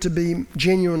thing to be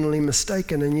genuinely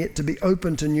mistaken and yet to be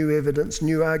open to new evidence,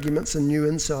 new arguments and new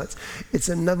insights. It's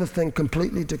another thing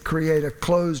completely to create a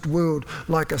closed world,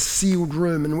 like a sealed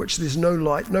room in which there's no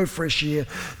light, no fresh air,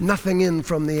 nothing in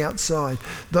from the outside.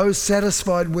 Those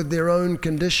satisfied with their own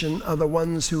condition are the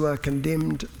ones who are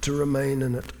condemned to remain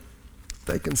in it.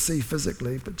 They can see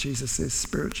physically, but Jesus says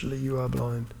spiritually you are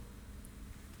blind.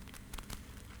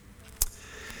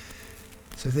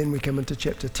 So then we come into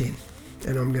chapter 10.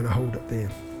 And I'm going to hold it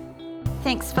there.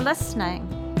 Thanks for listening.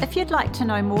 If you'd like to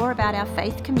know more about our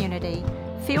faith community,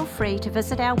 feel free to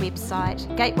visit our website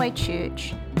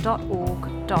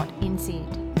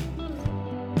gatewaychurch.org.nz.